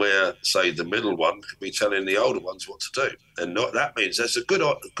 Even where, say, the middle one could be telling the older ones what to do. And that means that's a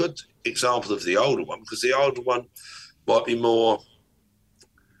good example of the older one, because the older one might be more,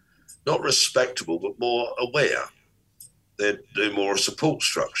 not respectable, but more aware. They're doing more a support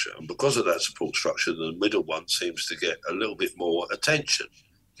structure. And because of that support structure, the middle one seems to get a little bit more attention.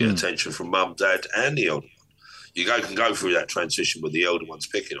 Get attention from mum, dad, and the older one. you can go through that transition with the elder ones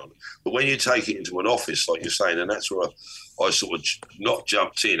picking on it. But when you take it into an office, like you're saying, and that's where I sort of not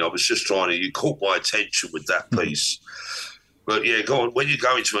jumped in. I was just you caught my attention with that piece. But yeah, go on. When you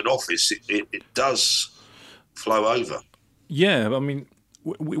go into an office, it does flow over. Yeah, I mean,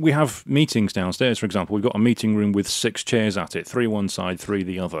 we have meetings downstairs, for example. We've got a meeting room with 6 chairs at it, 3 one side, 3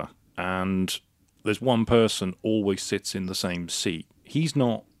 the other. And there's one person always sits in the same seat. He's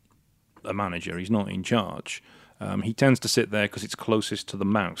not a manager. He's not in charge. He tends to sit there because it's closest to the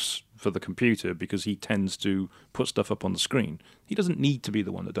mouse for the computer, because he tends to put stuff up on the screen. He doesn't need to be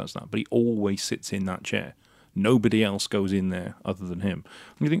the one that does that, but he always sits in that chair. Nobody else goes in there other than him.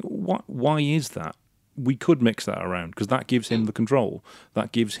 And you think, why is that? We could mix that around, because that gives him the control.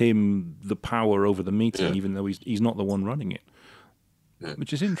 That gives him the power over the meeting, even though he's not the one running it. Yeah.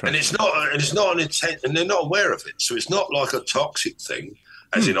 Which is interesting. And it's not an intent, and they're not aware of it. So it's not like a toxic thing,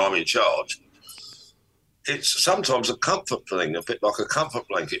 as in I'm in charge. It's sometimes a comfort thing, a bit like a comfort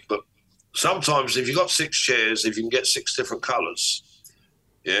blanket. But sometimes if you've got 6 chairs, if you can get 6 different colours,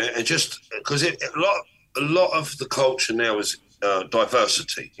 and just because a lot of the culture now is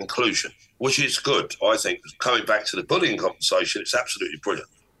diversity, inclusion, which is good, I think. Coming back to the bullying conversation, it's absolutely brilliant.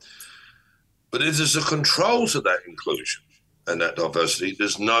 But if there's a control to that inclusion and that diversity,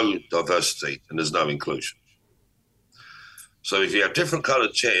 there's no diversity and there's no inclusion. So if you have different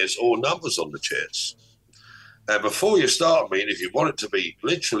coloured chairs or numbers on the chairs, and before you start a meeting, if you want it to be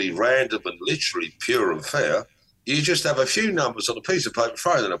literally random and literally pure and fair, you just have a few numbers on a piece of paper,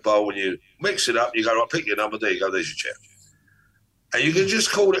 throw it in a bowl, and you mix it up, you go, right, pick your number, there you go, there's your chair. And you can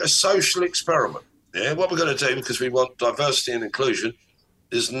just call it a social experiment. Yeah, what we're going to do, because we want diversity and inclusion,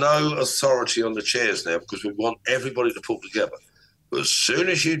 there's no authority on the chairs now, because we want everybody to pull together. But as soon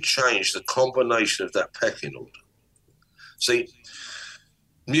as you change the combination of that pecking order, see,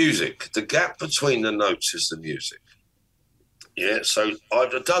 music, the gap between the notes is the music. Yeah, so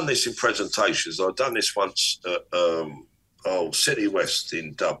I've done this in presentations. I've done this once at City West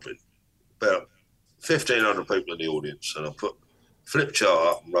in Dublin. About 1,500 people in the audience, and I put flip chart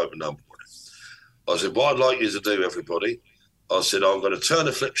up and wrote a number on it. I said, what I'd like you to do, everybody, I said, I'm going to turn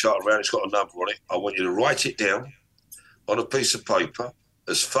the flip chart around. It's got a number on it. I want you to write it down on a piece of paper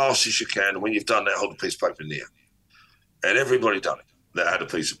as fast as you can. And when you've done that, hold a piece of paper in the air. And everybody done it. They had a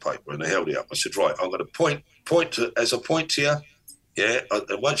piece of paper and they held it up. I said, right, I'm going to point to you. Yeah.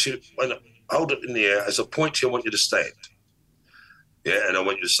 And when I hold it in the air, as I point to you, I want you to stand. Yeah. And I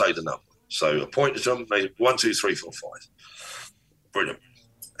want you to say the number. So I pointed to them, 1, 2, 3, 4, 5. Brilliant.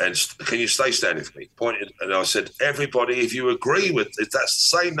 And can you stay standing for me? Pointed, and I said, everybody, if you agree with, if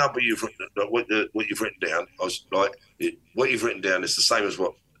that's the same number you've written, what you've written down, I was like, what you've written down is the same as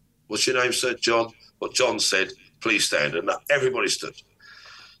what's your name, sir? John. What John said, please stand. And everybody stood.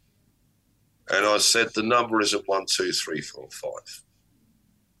 And I said, the number isn't 1, 2, 3, 4, 5.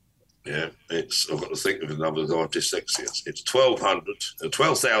 Yeah, I've got to think of the number of dyslexia. It's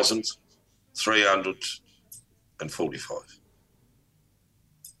 12,345.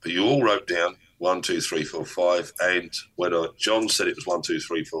 But you all wrote down 1, 2, 3, 4, 5. And when John said it was 1, 2,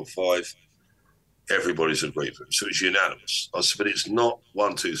 3, 4, 5, everybody's agreed with it. So it's unanimous. I said, but it's not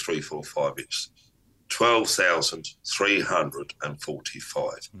 1, 2, 3, 4, 5. It's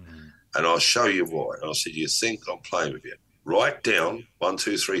 12,345. And I'll show you why. And I said, you think I'm playing with you? Write down 1,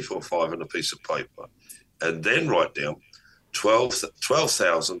 2, 3, 4, 5 on a piece of paper, and then write down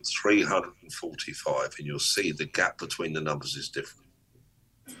 12,345, and you'll see the gap between the numbers is different.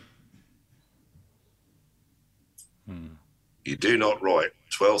 You do not write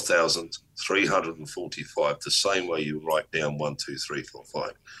 12,345 the same way you write down 1, 2, 3, 4,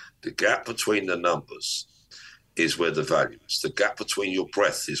 5. The gap between the numbers is where the value is. The gap between your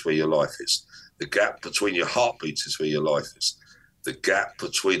breath is where your life is. The gap between your heartbeats is where your life is. The gap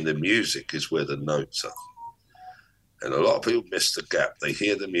between the music is where the notes are. And a lot of people miss the gap. They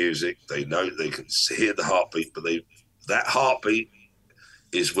hear the music, they know they can hear the heartbeat, but that heartbeat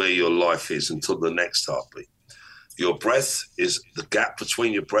is where your life is until the next heartbeat. Your breath is the gap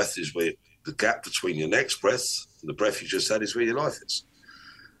between your breath is where the gap between your next breath and the breath you just had is where your life is.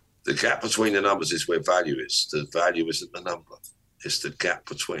 The gap between the numbers is where value is. The value isn't the number. It's the gap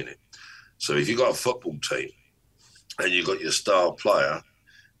between it. So if you've got a football team and you've got your star player,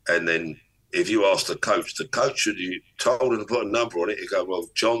 and then if you ask the coach, should you told him to put a number on it, you go, well,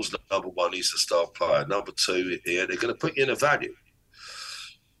 John's number 1, he's the star player. Number 2, they're going to put you in a value.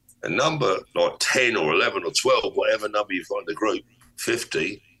 A number like 10 or 11 or 12, whatever number you've got in the group,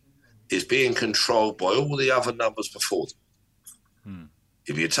 50, is being controlled by all the other numbers before them.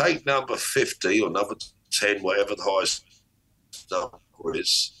 If you take number 50 or number 10, whatever the highest number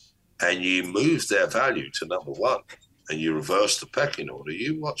is, and you move their value to number one, and you reverse the pecking order,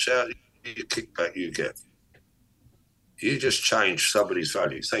 you watch out your kickback you get. You just change somebody's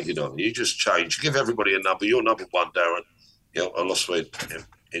value. Thank you, Don. You just change. Give everybody a number. You're number one, Darren. I lost my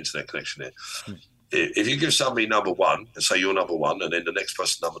internet connection there. If you give somebody number one and say you're number one, and then the next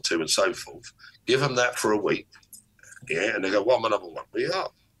person number two, and so forth, give them that for a week, and they go, well, I'm number one. Well, you are.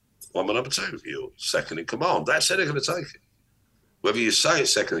 Well, I'm number two. You're second in command. That's how they're going to take it. Whether you say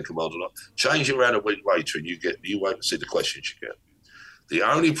it's second in command or not, change it around a week later, and you won't see the questions you get. The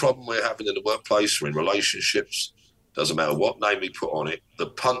only problem we're having in the workplace or in relationships, doesn't matter what name we put on it, the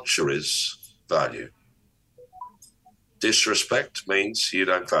puncher is value. Disrespect means you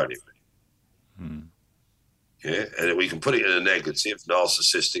don't value me. Yeah, and we can put it in a negative,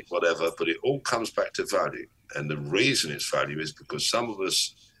 narcissistic, whatever, but it all comes back to value. And the reason it's value is because some of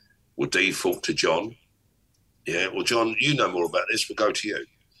us will default to John. Yeah, well, John, you know more about this, we'll go to you.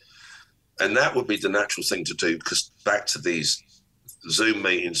 And that would be the natural thing to do, because back to these Zoom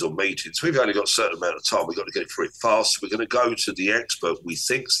meetings or meetings, we've only got a certain amount of time. We've got to get through it fast. We're going to go to the expert we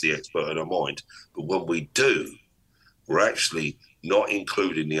think's the expert in our mind. But when we do, we're actually not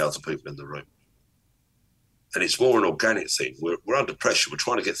including the other people in the room. And it's more an organic thing. We're under pressure. We're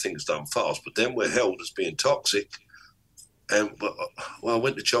trying to get things done fast, but then we're held as being toxic. And, well, I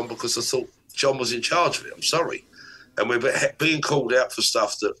went to John because I thought John was in charge of it. I'm sorry. And we're being called out for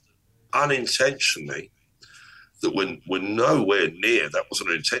stuff that unintentionally, that we're nowhere near, that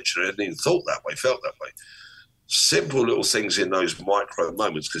wasn't an intention. I hadn't even thought that way, felt that way. Simple little things in those micro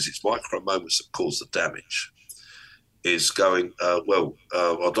moments, because it's micro moments that cause the damage, is going, I'd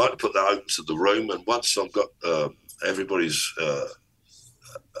like to put that open to the room, and once I've got everybody's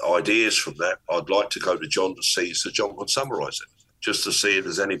ideas from that, I'd like to go to John to see, so John can summarise it, just to see if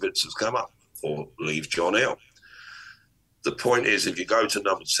there's any bits that's come up, or leave John out. The point is, if you go to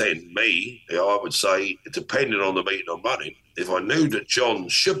number 10, I would say, depending on the meeting I'm running, if I knew that John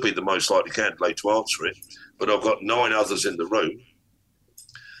should be the most likely candidate to answer it, but I've got 9 others in the room,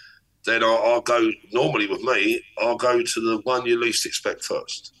 then I'll go, normally with me, I'll go to the one you least expect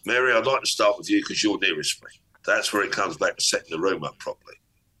first. Mary, I'd like to start with you because you're nearest me. That's where it comes back to setting the room up properly.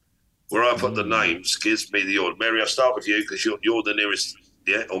 Where I put the names gives me the order. Mary, I'll start with you because you're the nearest,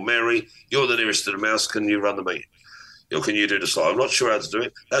 yeah? Or Mary, you're the nearest to the mouse. Can you run the meeting? Or can you do the slide? I'm not sure how to do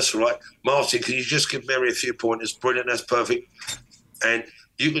it. That's all right. Martin, can you just give Mary a few pointers? Brilliant, that's perfect. And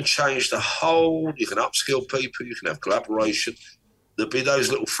you can change the whole, you can upskill people, you can have collaboration. There'll be those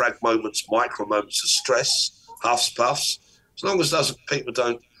little frag moments, micro moments of stress, huffs, puffs. As long as people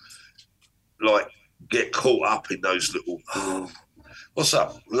don't, get caught up in those little, what's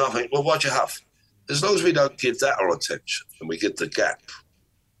up? Nothing. Well, why'd you huff? As long as we don't give that our attention and we give the gap,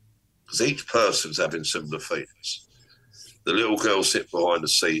 because each person's having similar feelings. The little girl sitting behind the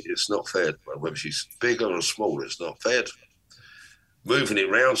seat, it's not fair to her. Whether she's bigger or smaller, it's not fair to her. Moving it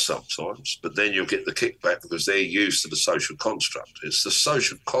around sometimes, but then you'll get the kickback because they're used to the social construct. It's the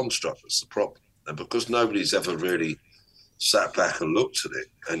social construct that's the problem. And because nobody's ever really sat back and looked at it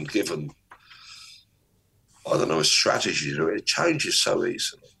and given, a strategy to it, it changes so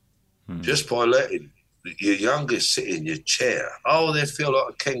easily. Just by letting your youngest sit in your chair, they feel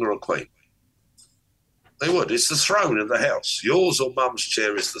like a king or a queen. They would. It's the throne of the house. Yours or mum's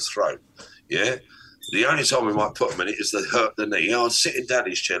chair is the throne. Yeah? The only time we might put them in it is to hurt the knee. I'll sit in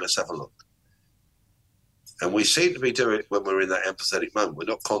daddy's chair, let's have a look. And we seem to be doing it when we're in that empathetic moment. We're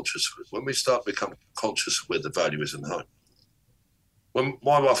not conscious of it. When we start to become conscious of where the value is in home. When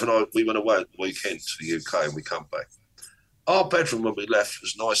my wife and I, we went away at the weekend to the UK and we come back. Our bedroom when we left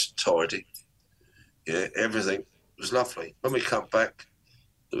was nice and tidy. Yeah, everything was lovely. When we come back,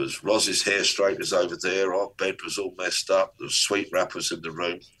 there was Roz's hair straighteners over there. Our bed was all messed up. There was sweet wrappers in the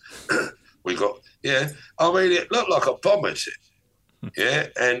room. We got, it looked like a bomb at it. Yeah,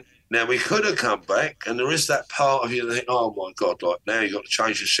 and now we could have come back, and there is that part of you that think, oh my God, now you've got to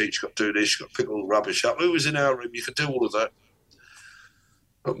change the sheets, you've got to do this, you've got to pick all the rubbish up. Who was in our room? You could do all of that.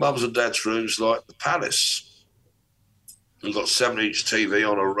 But mum's and dad's room's like the palace. We've got 7-inch TV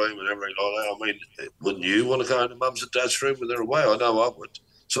on our room and everything like that. Wouldn't you want to go into mum's and dad's room when they're away? I know I would.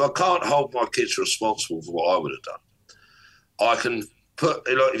 So I can't hold my kids responsible for what I would have done. I can put,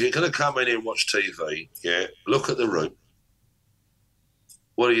 if you're going to come in here and watch TV, look at the room.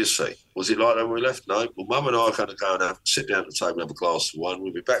 What do you see? Was it like that when we left? No. Well, Mum and I are going to go and sit down at the table and have a glass of wine.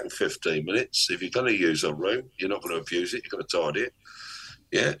 We'll be back in 15 minutes. If you're going to use our room, you're not going to abuse it. You're going to tidy it.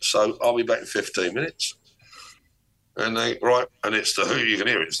 Yeah, so I'll be back in 15 minutes. And and it's the who you can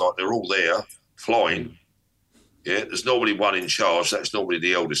hear it. It's like they're all there, flying. Yeah, there's normally one in charge. That's normally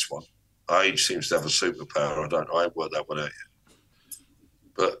the eldest one. Age seems to have a superpower. I haven't worked that one out yet.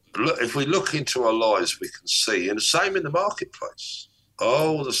 But look, if we look into our lives, we can see, and the same in the marketplace.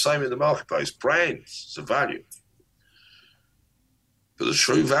 Oh, the same in the marketplace. Brands is a value. But the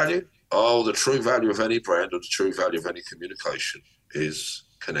true value, the true value of any brand or the true value of any communication is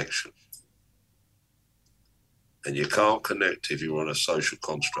connection. And you can't connect if you're on a social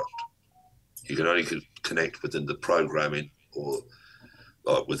construct. You can only connect within the programming or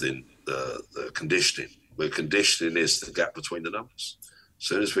like within the conditioning, where conditioning is the gap between the numbers. As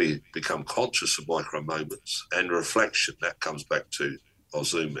soon as we become conscious of micro moments and reflection, that comes back to our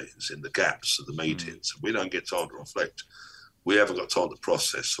Zoom meetings, in the gaps of the meetings. We don't get time to reflect. We haven't got time to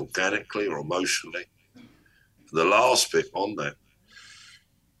process organically or emotionally. The last bit on that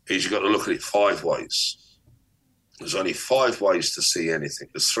is you've got to look at it 5 ways. There's only 5 ways to see anything.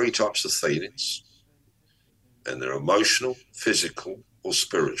 There's 3 types of feelings, and they're emotional, physical, or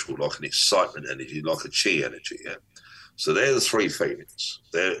spiritual, like an excitement energy, like a chi energy. Yeah. So they're the 3 feelings.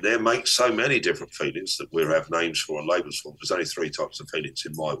 They make so many different feelings that we have names for and labels for. There's only 3 types of feelings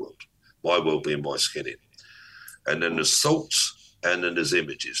in my world being my skin in. And then there's thoughts, and then there's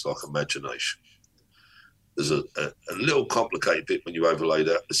images, like imagination. There's a little complicated bit when you overlay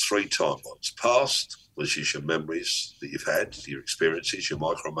that. There's 3 timelines. Past, which is your memories that you've had, your experiences, your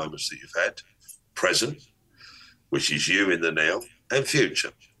micro moments that you've had. Present, which is you in the now, and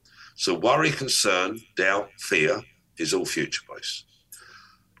future. So worry, concern, doubt, fear is all future-based.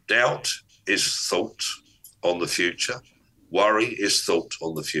 Doubt is thought on the future. Worry is thought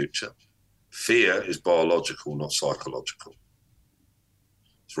on the future. Fear is biological, not psychological.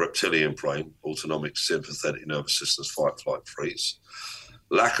 It's reptilian brain, autonomic, sympathetic nervous systems, fight, flight, freeze.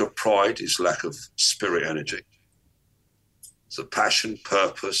 Lack of pride is lack of spirit energy. So passion,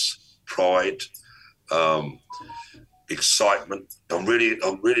 purpose, pride, excitement. I'm really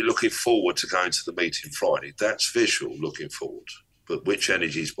looking forward to going to the meeting Friday. That's visual, looking forward. But which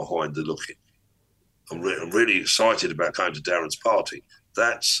energy is behind the looking? I'm really excited about going to Darren's party.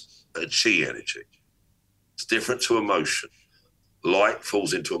 That's a chi energy. It's different to emotion. Light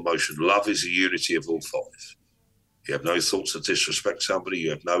falls into emotion. Love is a unity of all 5. You have no thoughts to disrespect somebody.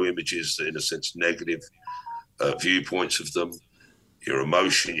 You have no images that, in a sense, negative viewpoints of them. Your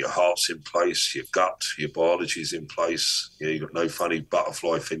emotion, your heart's in place. Your gut, your biology is in place. You've got no funny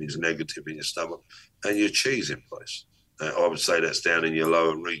butterfly feelings negative in your stomach. And your chi's in place. I would say that's down in your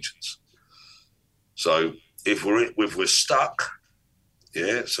lower regions. So if we're stuck,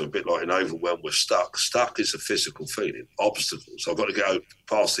 so a bit like an overwhelm, we're stuck. Stuck is a physical feeling. Obstacles. I've got to get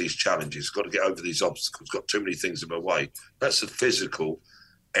past these challenges. I've got to get over these obstacles. Got too many things in my way. That's a physical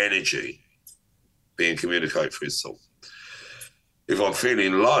energy being communicated through thought. If I'm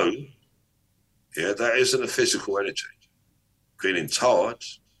feeling low, that isn't a physical energy. Feeling tired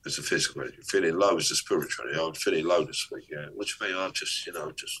is a physical energy. Feeling low is a spiritual energy. I'm feeling low this week. Yeah, what do you mean? I'm just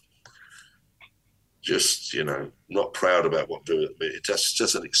not proud about what I'm doing. It just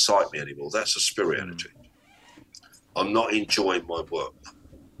doesn't excite me anymore. That's a spirit energy. I'm not enjoying my work.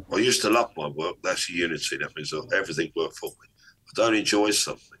 I used to love my work. That's a unity. That means everything worked for me. I don't enjoy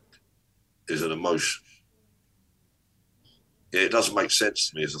something. Is an emotion. It doesn't make sense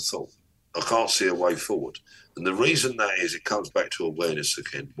to me as a thought. I can't see a way forward. And the reason that is, it comes back to awareness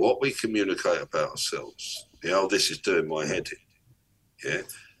again. What we communicate about ourselves. This is doing my head in. Yeah.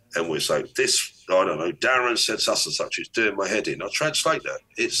 And we say, I don't know, Darren said such and such, it's doing my head in. I translate that.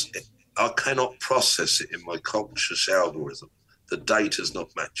 I cannot process it in my conscious algorithm. The data's not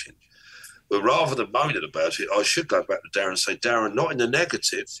matching. But rather than moaning about it, I should go back to Darren and say, Darren, not in the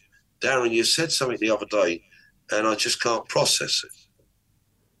negative. Darren, you said something the other day, and I just can't process it.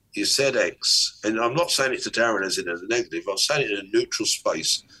 You said X, and I'm not saying it to Darren as in a negative, I'm saying it in a neutral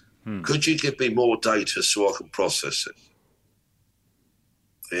space. Could you give me more data so I can process it?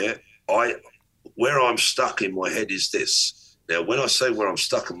 Yeah, where I'm stuck in my head is this. Now, when I say where I'm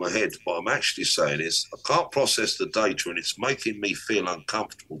stuck in my head, what I'm actually saying is I can't process the data and it's making me feel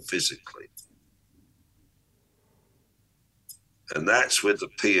uncomfortable physically. And that's where the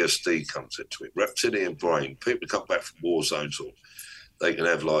PSD comes into it. Reptilian brain, people come back from war zones, or they can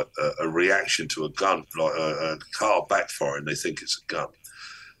have like a reaction to a gun, like a car backfiring, they think it's a gun.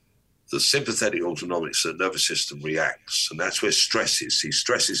 The sympathetic autonomic nervous system reacts, and that's where stress is. See,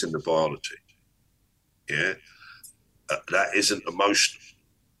 stress is in the biology. Yeah, that isn't emotional.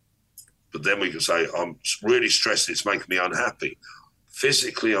 But then we can say, I'm really stressed, it's making me unhappy.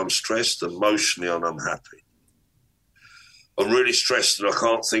 Physically, I'm stressed. Emotionally, I'm unhappy. I'm really stressed and I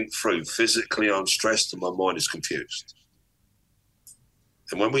can't think through. Physically, I'm stressed and my mind is confused.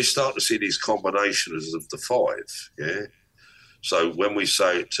 And when we start to see these combinations of the 5, So when we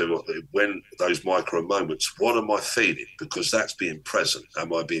say it to when those micro moments, what am I feeling? Because that's being present.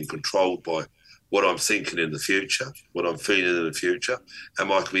 Am I being controlled by what I'm thinking in the future, what I'm feeling in the future?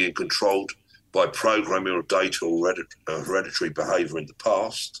 Am I being controlled by programming or data or hereditary behaviour in the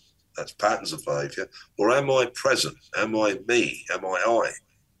past? That's patterns of behaviour. Or am I present? Am I me? Am I?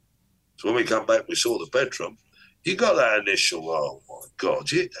 So when we come back, we saw the bedroom. You got that initial, oh my God,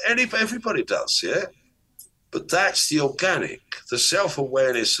 everybody does, yeah? But that's the organic, the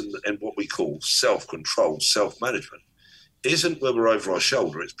self-awareness and what we call self-control, self-management, isn't when we're over our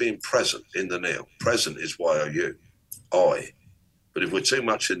shoulder. It's being present in the now. Present is Y-O-U, I. But if we're too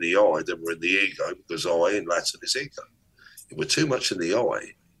much in the I, then we're in the ego, because I in Latin is ego. If we're too much in the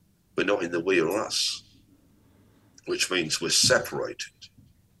I, we're not in the we or us, which means we're separated.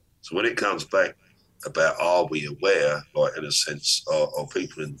 So when it comes back about are we aware, like in a sense, are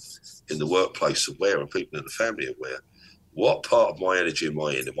people in the workplace aware and people in the family aware, what part of my energy am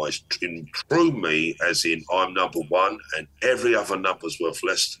I in? Am I in true me, as in I'm number one and every other number's worth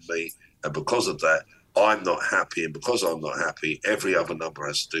less than me, and because of that, I'm not happy, and because I'm not happy, every other number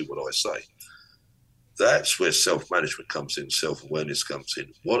has to do what I say. That's where self-management comes in, self-awareness comes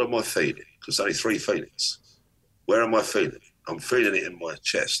in. What am I feeling? Because only three feelings. Where am I feeling it? I'm feeling it in my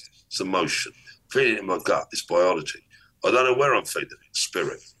chest. It's emotion. Feeling it in my gut. It's biology. I don't know where I'm feeling it.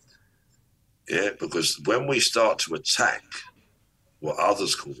 Spirit. Yeah, because when we start to attack what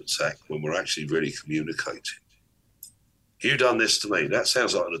others call attack, when we're actually really communicating, you done this to me, that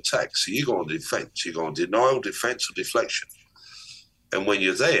sounds like an attack. So you go on defense. You go on denial, defense, or deflection. And when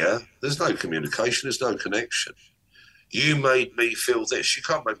you're there, there's no communication. There's no connection. You made me feel this. You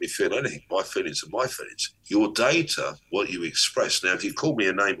can't make me feel anything. My feelings are my feelings. Your data, what you express. Now, if you call me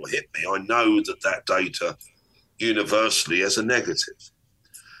a name or hit me, I know that data universally has a negative.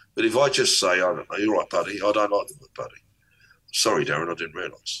 But if I just say, I don't know, you're right, buddy, I don't like the word buddy. Sorry, Darren, I didn't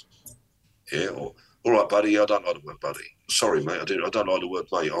realise. Yeah, or all right, buddy, I don't like the word buddy. Sorry, mate, I don't like the word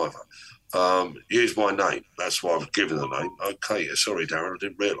mate either. Use my name. That's why I've given the name. Okay, sorry, Darren, I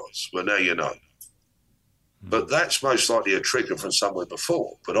didn't realise. Well, now you know. But that's most likely a trigger from somewhere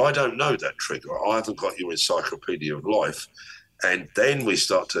before. But I don't know that trigger. I haven't got your encyclopedia of life. And then we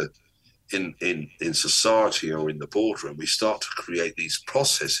start to, in society or in the boardroom, we start to create these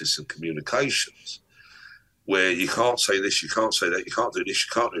processes and communications where you can't say this, you can't say that, you can't do this,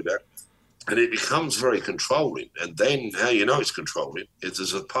 you can't do that. And it becomes very controlling. And then how you know it's controlling is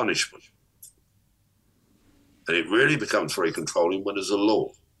there's a punishment. And it really becomes very controlling when there's a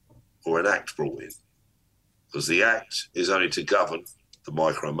law or an act brought in. Because the act is only to govern the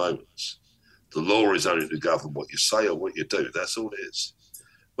micro moments. The law is only to govern what you say or what you do. That's all it is.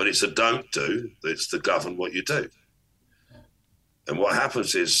 When it's a don't do, it's to govern what you do. And what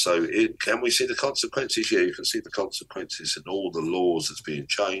happens is, can we see the consequences? Yeah, you can see the consequences in all the laws that's being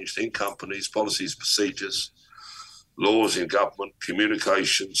changed in companies, policies, procedures, laws in government,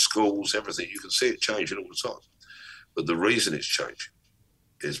 communication, schools, everything. You can see it changing all the time. But the reason it's changing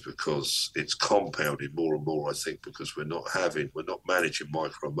is because it's compounded more and more, I think, because we're not managing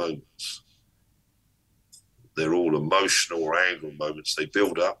micro moments. They're all emotional or angry moments. They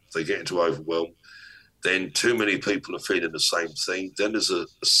build up, they get into overwhelm. Then too many people are feeling the same thing. Then there's a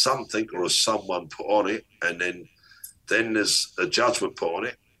something or a someone put on it, and then there's a judgment put on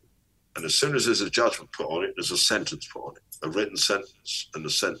it. And as soon as there's a judgment put on it, there's a sentence put on it, a written sentence, and the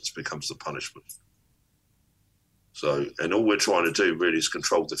sentence becomes the punishment. So, and all we're trying to do really is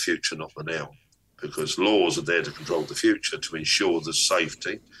control the future, not the now, because laws are there to control the future, to ensure the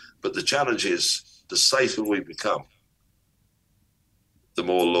safety. But the challenge is, the safer we become, the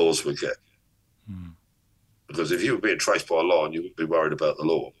more laws we get. Because if you were being traced by a line, you wouldn't be worried about the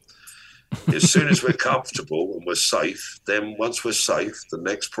law. As soon as we're comfortable and we're safe, then once we're safe, the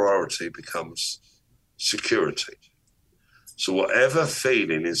next priority becomes security. So whatever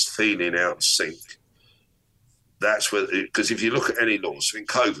feeling is feeling out of sync, that's where, because if you look at any laws, so in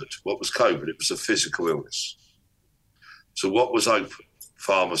COVID, what was COVID? It was a physical illness. So what was open?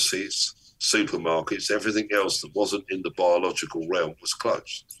 Pharmacies, supermarkets, everything else that wasn't in the biological realm was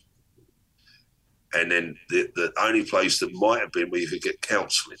closed. And then the only place that might have been where you could get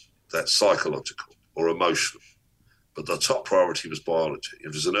counselling, that's psychological or emotional. But the top priority was biology.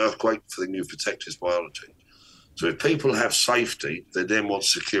 If there's an earthquake, the thing you protect is biology. So if people have safety, they then want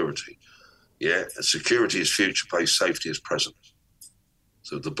security. Yeah, and security is future-based, safety is present.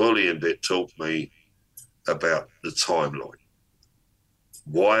 So the bullying bit taught me about the timeline.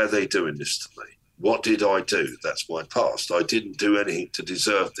 Why are they doing this to me? What did I do? That's my past. I didn't do anything to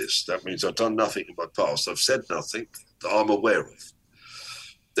deserve this. That means I've done nothing in my past. I've said nothing that I'm aware of.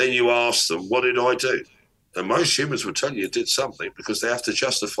 Then you ask them, what did I do? And most humans will tell you did something because they have to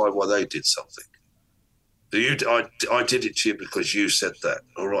justify why they did something. I did it to you because you said that.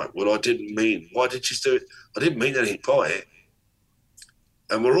 All right. Well, I didn't mean. Why did you do it? I didn't mean anything by it.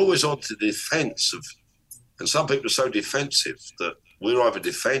 And we're always on to the defence of. And some people are so defensive that we're either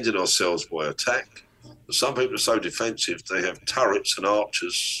defending ourselves by attack. But some people are so defensive they have turrets and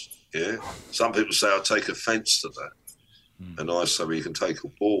archers. Yeah. Some people say I take offence to that, and I say well, you can take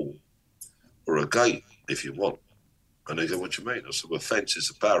a wall or a gate if you want. And they go, what do you mean? I said, well, a fence is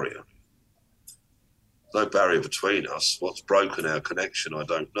a barrier. No barrier between us. What's broken our connection, I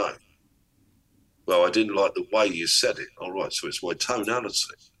don't know. Well, I didn't like the way you said it. All right, so it's my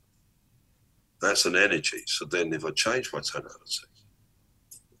tonality. That's an energy. So then if I change my tonality,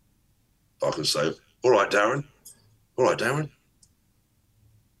 I can say, all right, Darren. All right, Darren.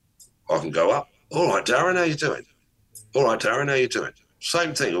 I can go up. All right, Darren, how you doing? All right, Darren, how you doing?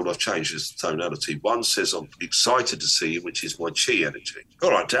 Same thing, all I've changed is the tonality. One says, I'm excited to see you, which is my chi energy.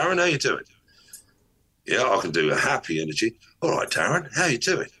 All right, Darren, how you doing? Yeah, I can do a happy energy. All right, Darren, how you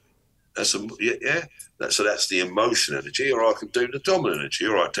doing? That's so that's the emotion energy. Or I can do the dominant energy.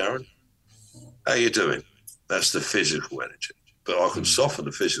 All right, Darren, how you doing? That's the physical energy. But I can soften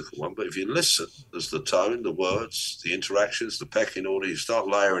the physical one. But if you listen, there's the tone, the words, the interactions, the pecking order. You start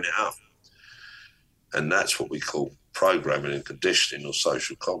layering it up. And that's what we call programming and conditioning or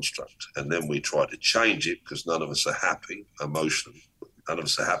social construct. And then we try to change it because none of us are happy emotionally. None of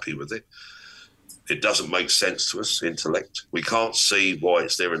us are happy with it. It doesn't make sense to us, intellect. We can't see why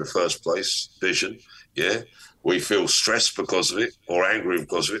it's there in the first place, vision, yeah. We feel stressed because of it or angry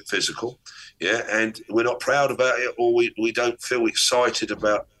because of it, physical, yeah. And we're not proud about it or we don't feel excited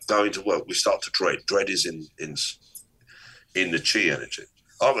about going to work. We start to dread. Dread is in the chi energy.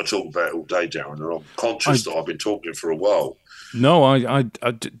 I can talk about it all day, Darren, and I'm conscious that I've been talking for a while. No,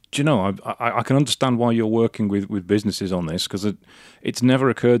 do you know, I can understand why you're working with businesses on this because it's never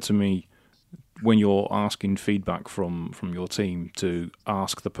occurred to me when you're asking feedback from your team to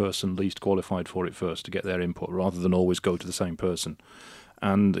ask the person least qualified for it first to get their input rather than always go to the same person.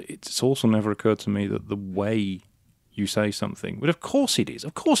 And it's also never occurred to me that the way you say something, but of course it is,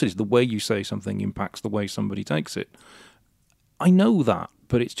 the way you say something impacts the way somebody takes it. I know that,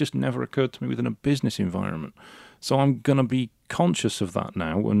 but it's just never occurred to me within a business environment. So I'm going to be conscious of that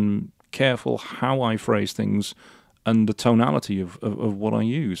now and careful how I phrase things and the tonality of what I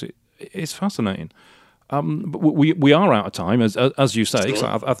use. It's fascinating. But we are out of time, as you say. Sure.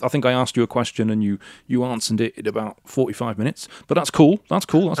 So I think I asked you a question and you answered it in about 45 minutes. But that's cool.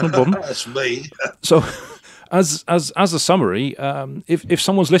 That's no problem. That's me. So, as a summary, if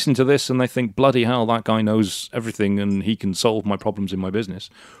someone's listening to this and they think, bloody hell, that guy knows everything and he can solve my problems in my business,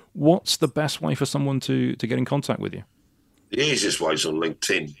 what's the best way for someone to get in contact with you? The easiest way is on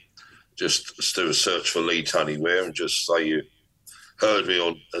LinkedIn. Just do a search for Lee Tunney-Ware and just say you heard me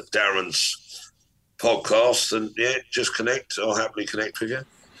on Darren's podcast, and yeah, just connect. I'll happily connect with you.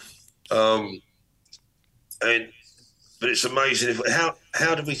 But it's amazing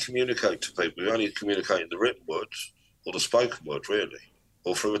how do we communicate to people? We only communicate in the written word or the spoken word, really,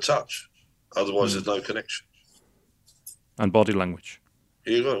 or through a touch. Otherwise, there's no connection. And body language.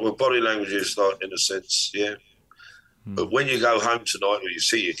 Body language is like, in a sense, yeah. But when you go home tonight or you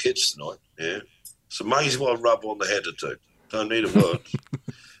see your kids tonight, yeah, it's amazing what a rub on the head will do. Don't need a word.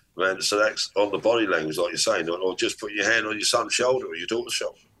 And so that's on the body language, like you're saying, or just put your hand on your son's shoulder or your daughter's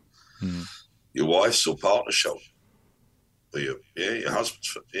shoulder, your wife's or partner's shoulder, or your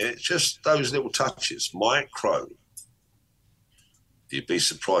husband's. Yeah, it's just those little touches, micro. You'd be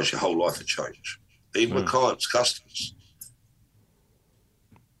surprised your whole life would change, even with clients, customers.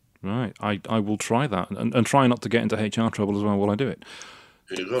 Right, I will try that and try not to get into HR trouble as well while I do it.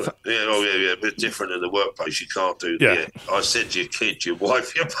 You got it. A bit different in the workplace. You can't do that. Yeah. I said to your kid, your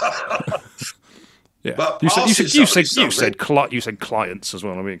wife, your partner. Yeah, but you said clients as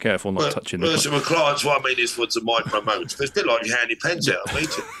well. I mean, careful not touching them. With clients, what I mean is with the micro moments. It's a bit like you hand your pens out at a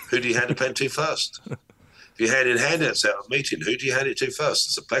meeting. Who do you hand a pen to first? If you're handing handouts out at a meeting, who do you hand it to first?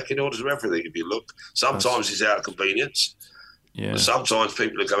 It's a pecking order of everything. If you look, sometimes it's out of convenience. Yeah. But sometimes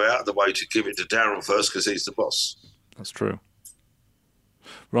people go out of the way to give it to Darren first because he's the boss. That's true.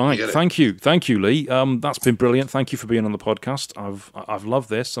 Right, thank you, Lee. That's been brilliant. Thank you for being on the podcast. I've loved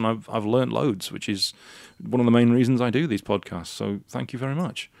this, and I've learned loads, which is one of the main reasons I do these podcasts. So thank you very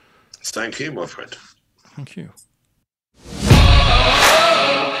much. Thank you, my friend. Thank you.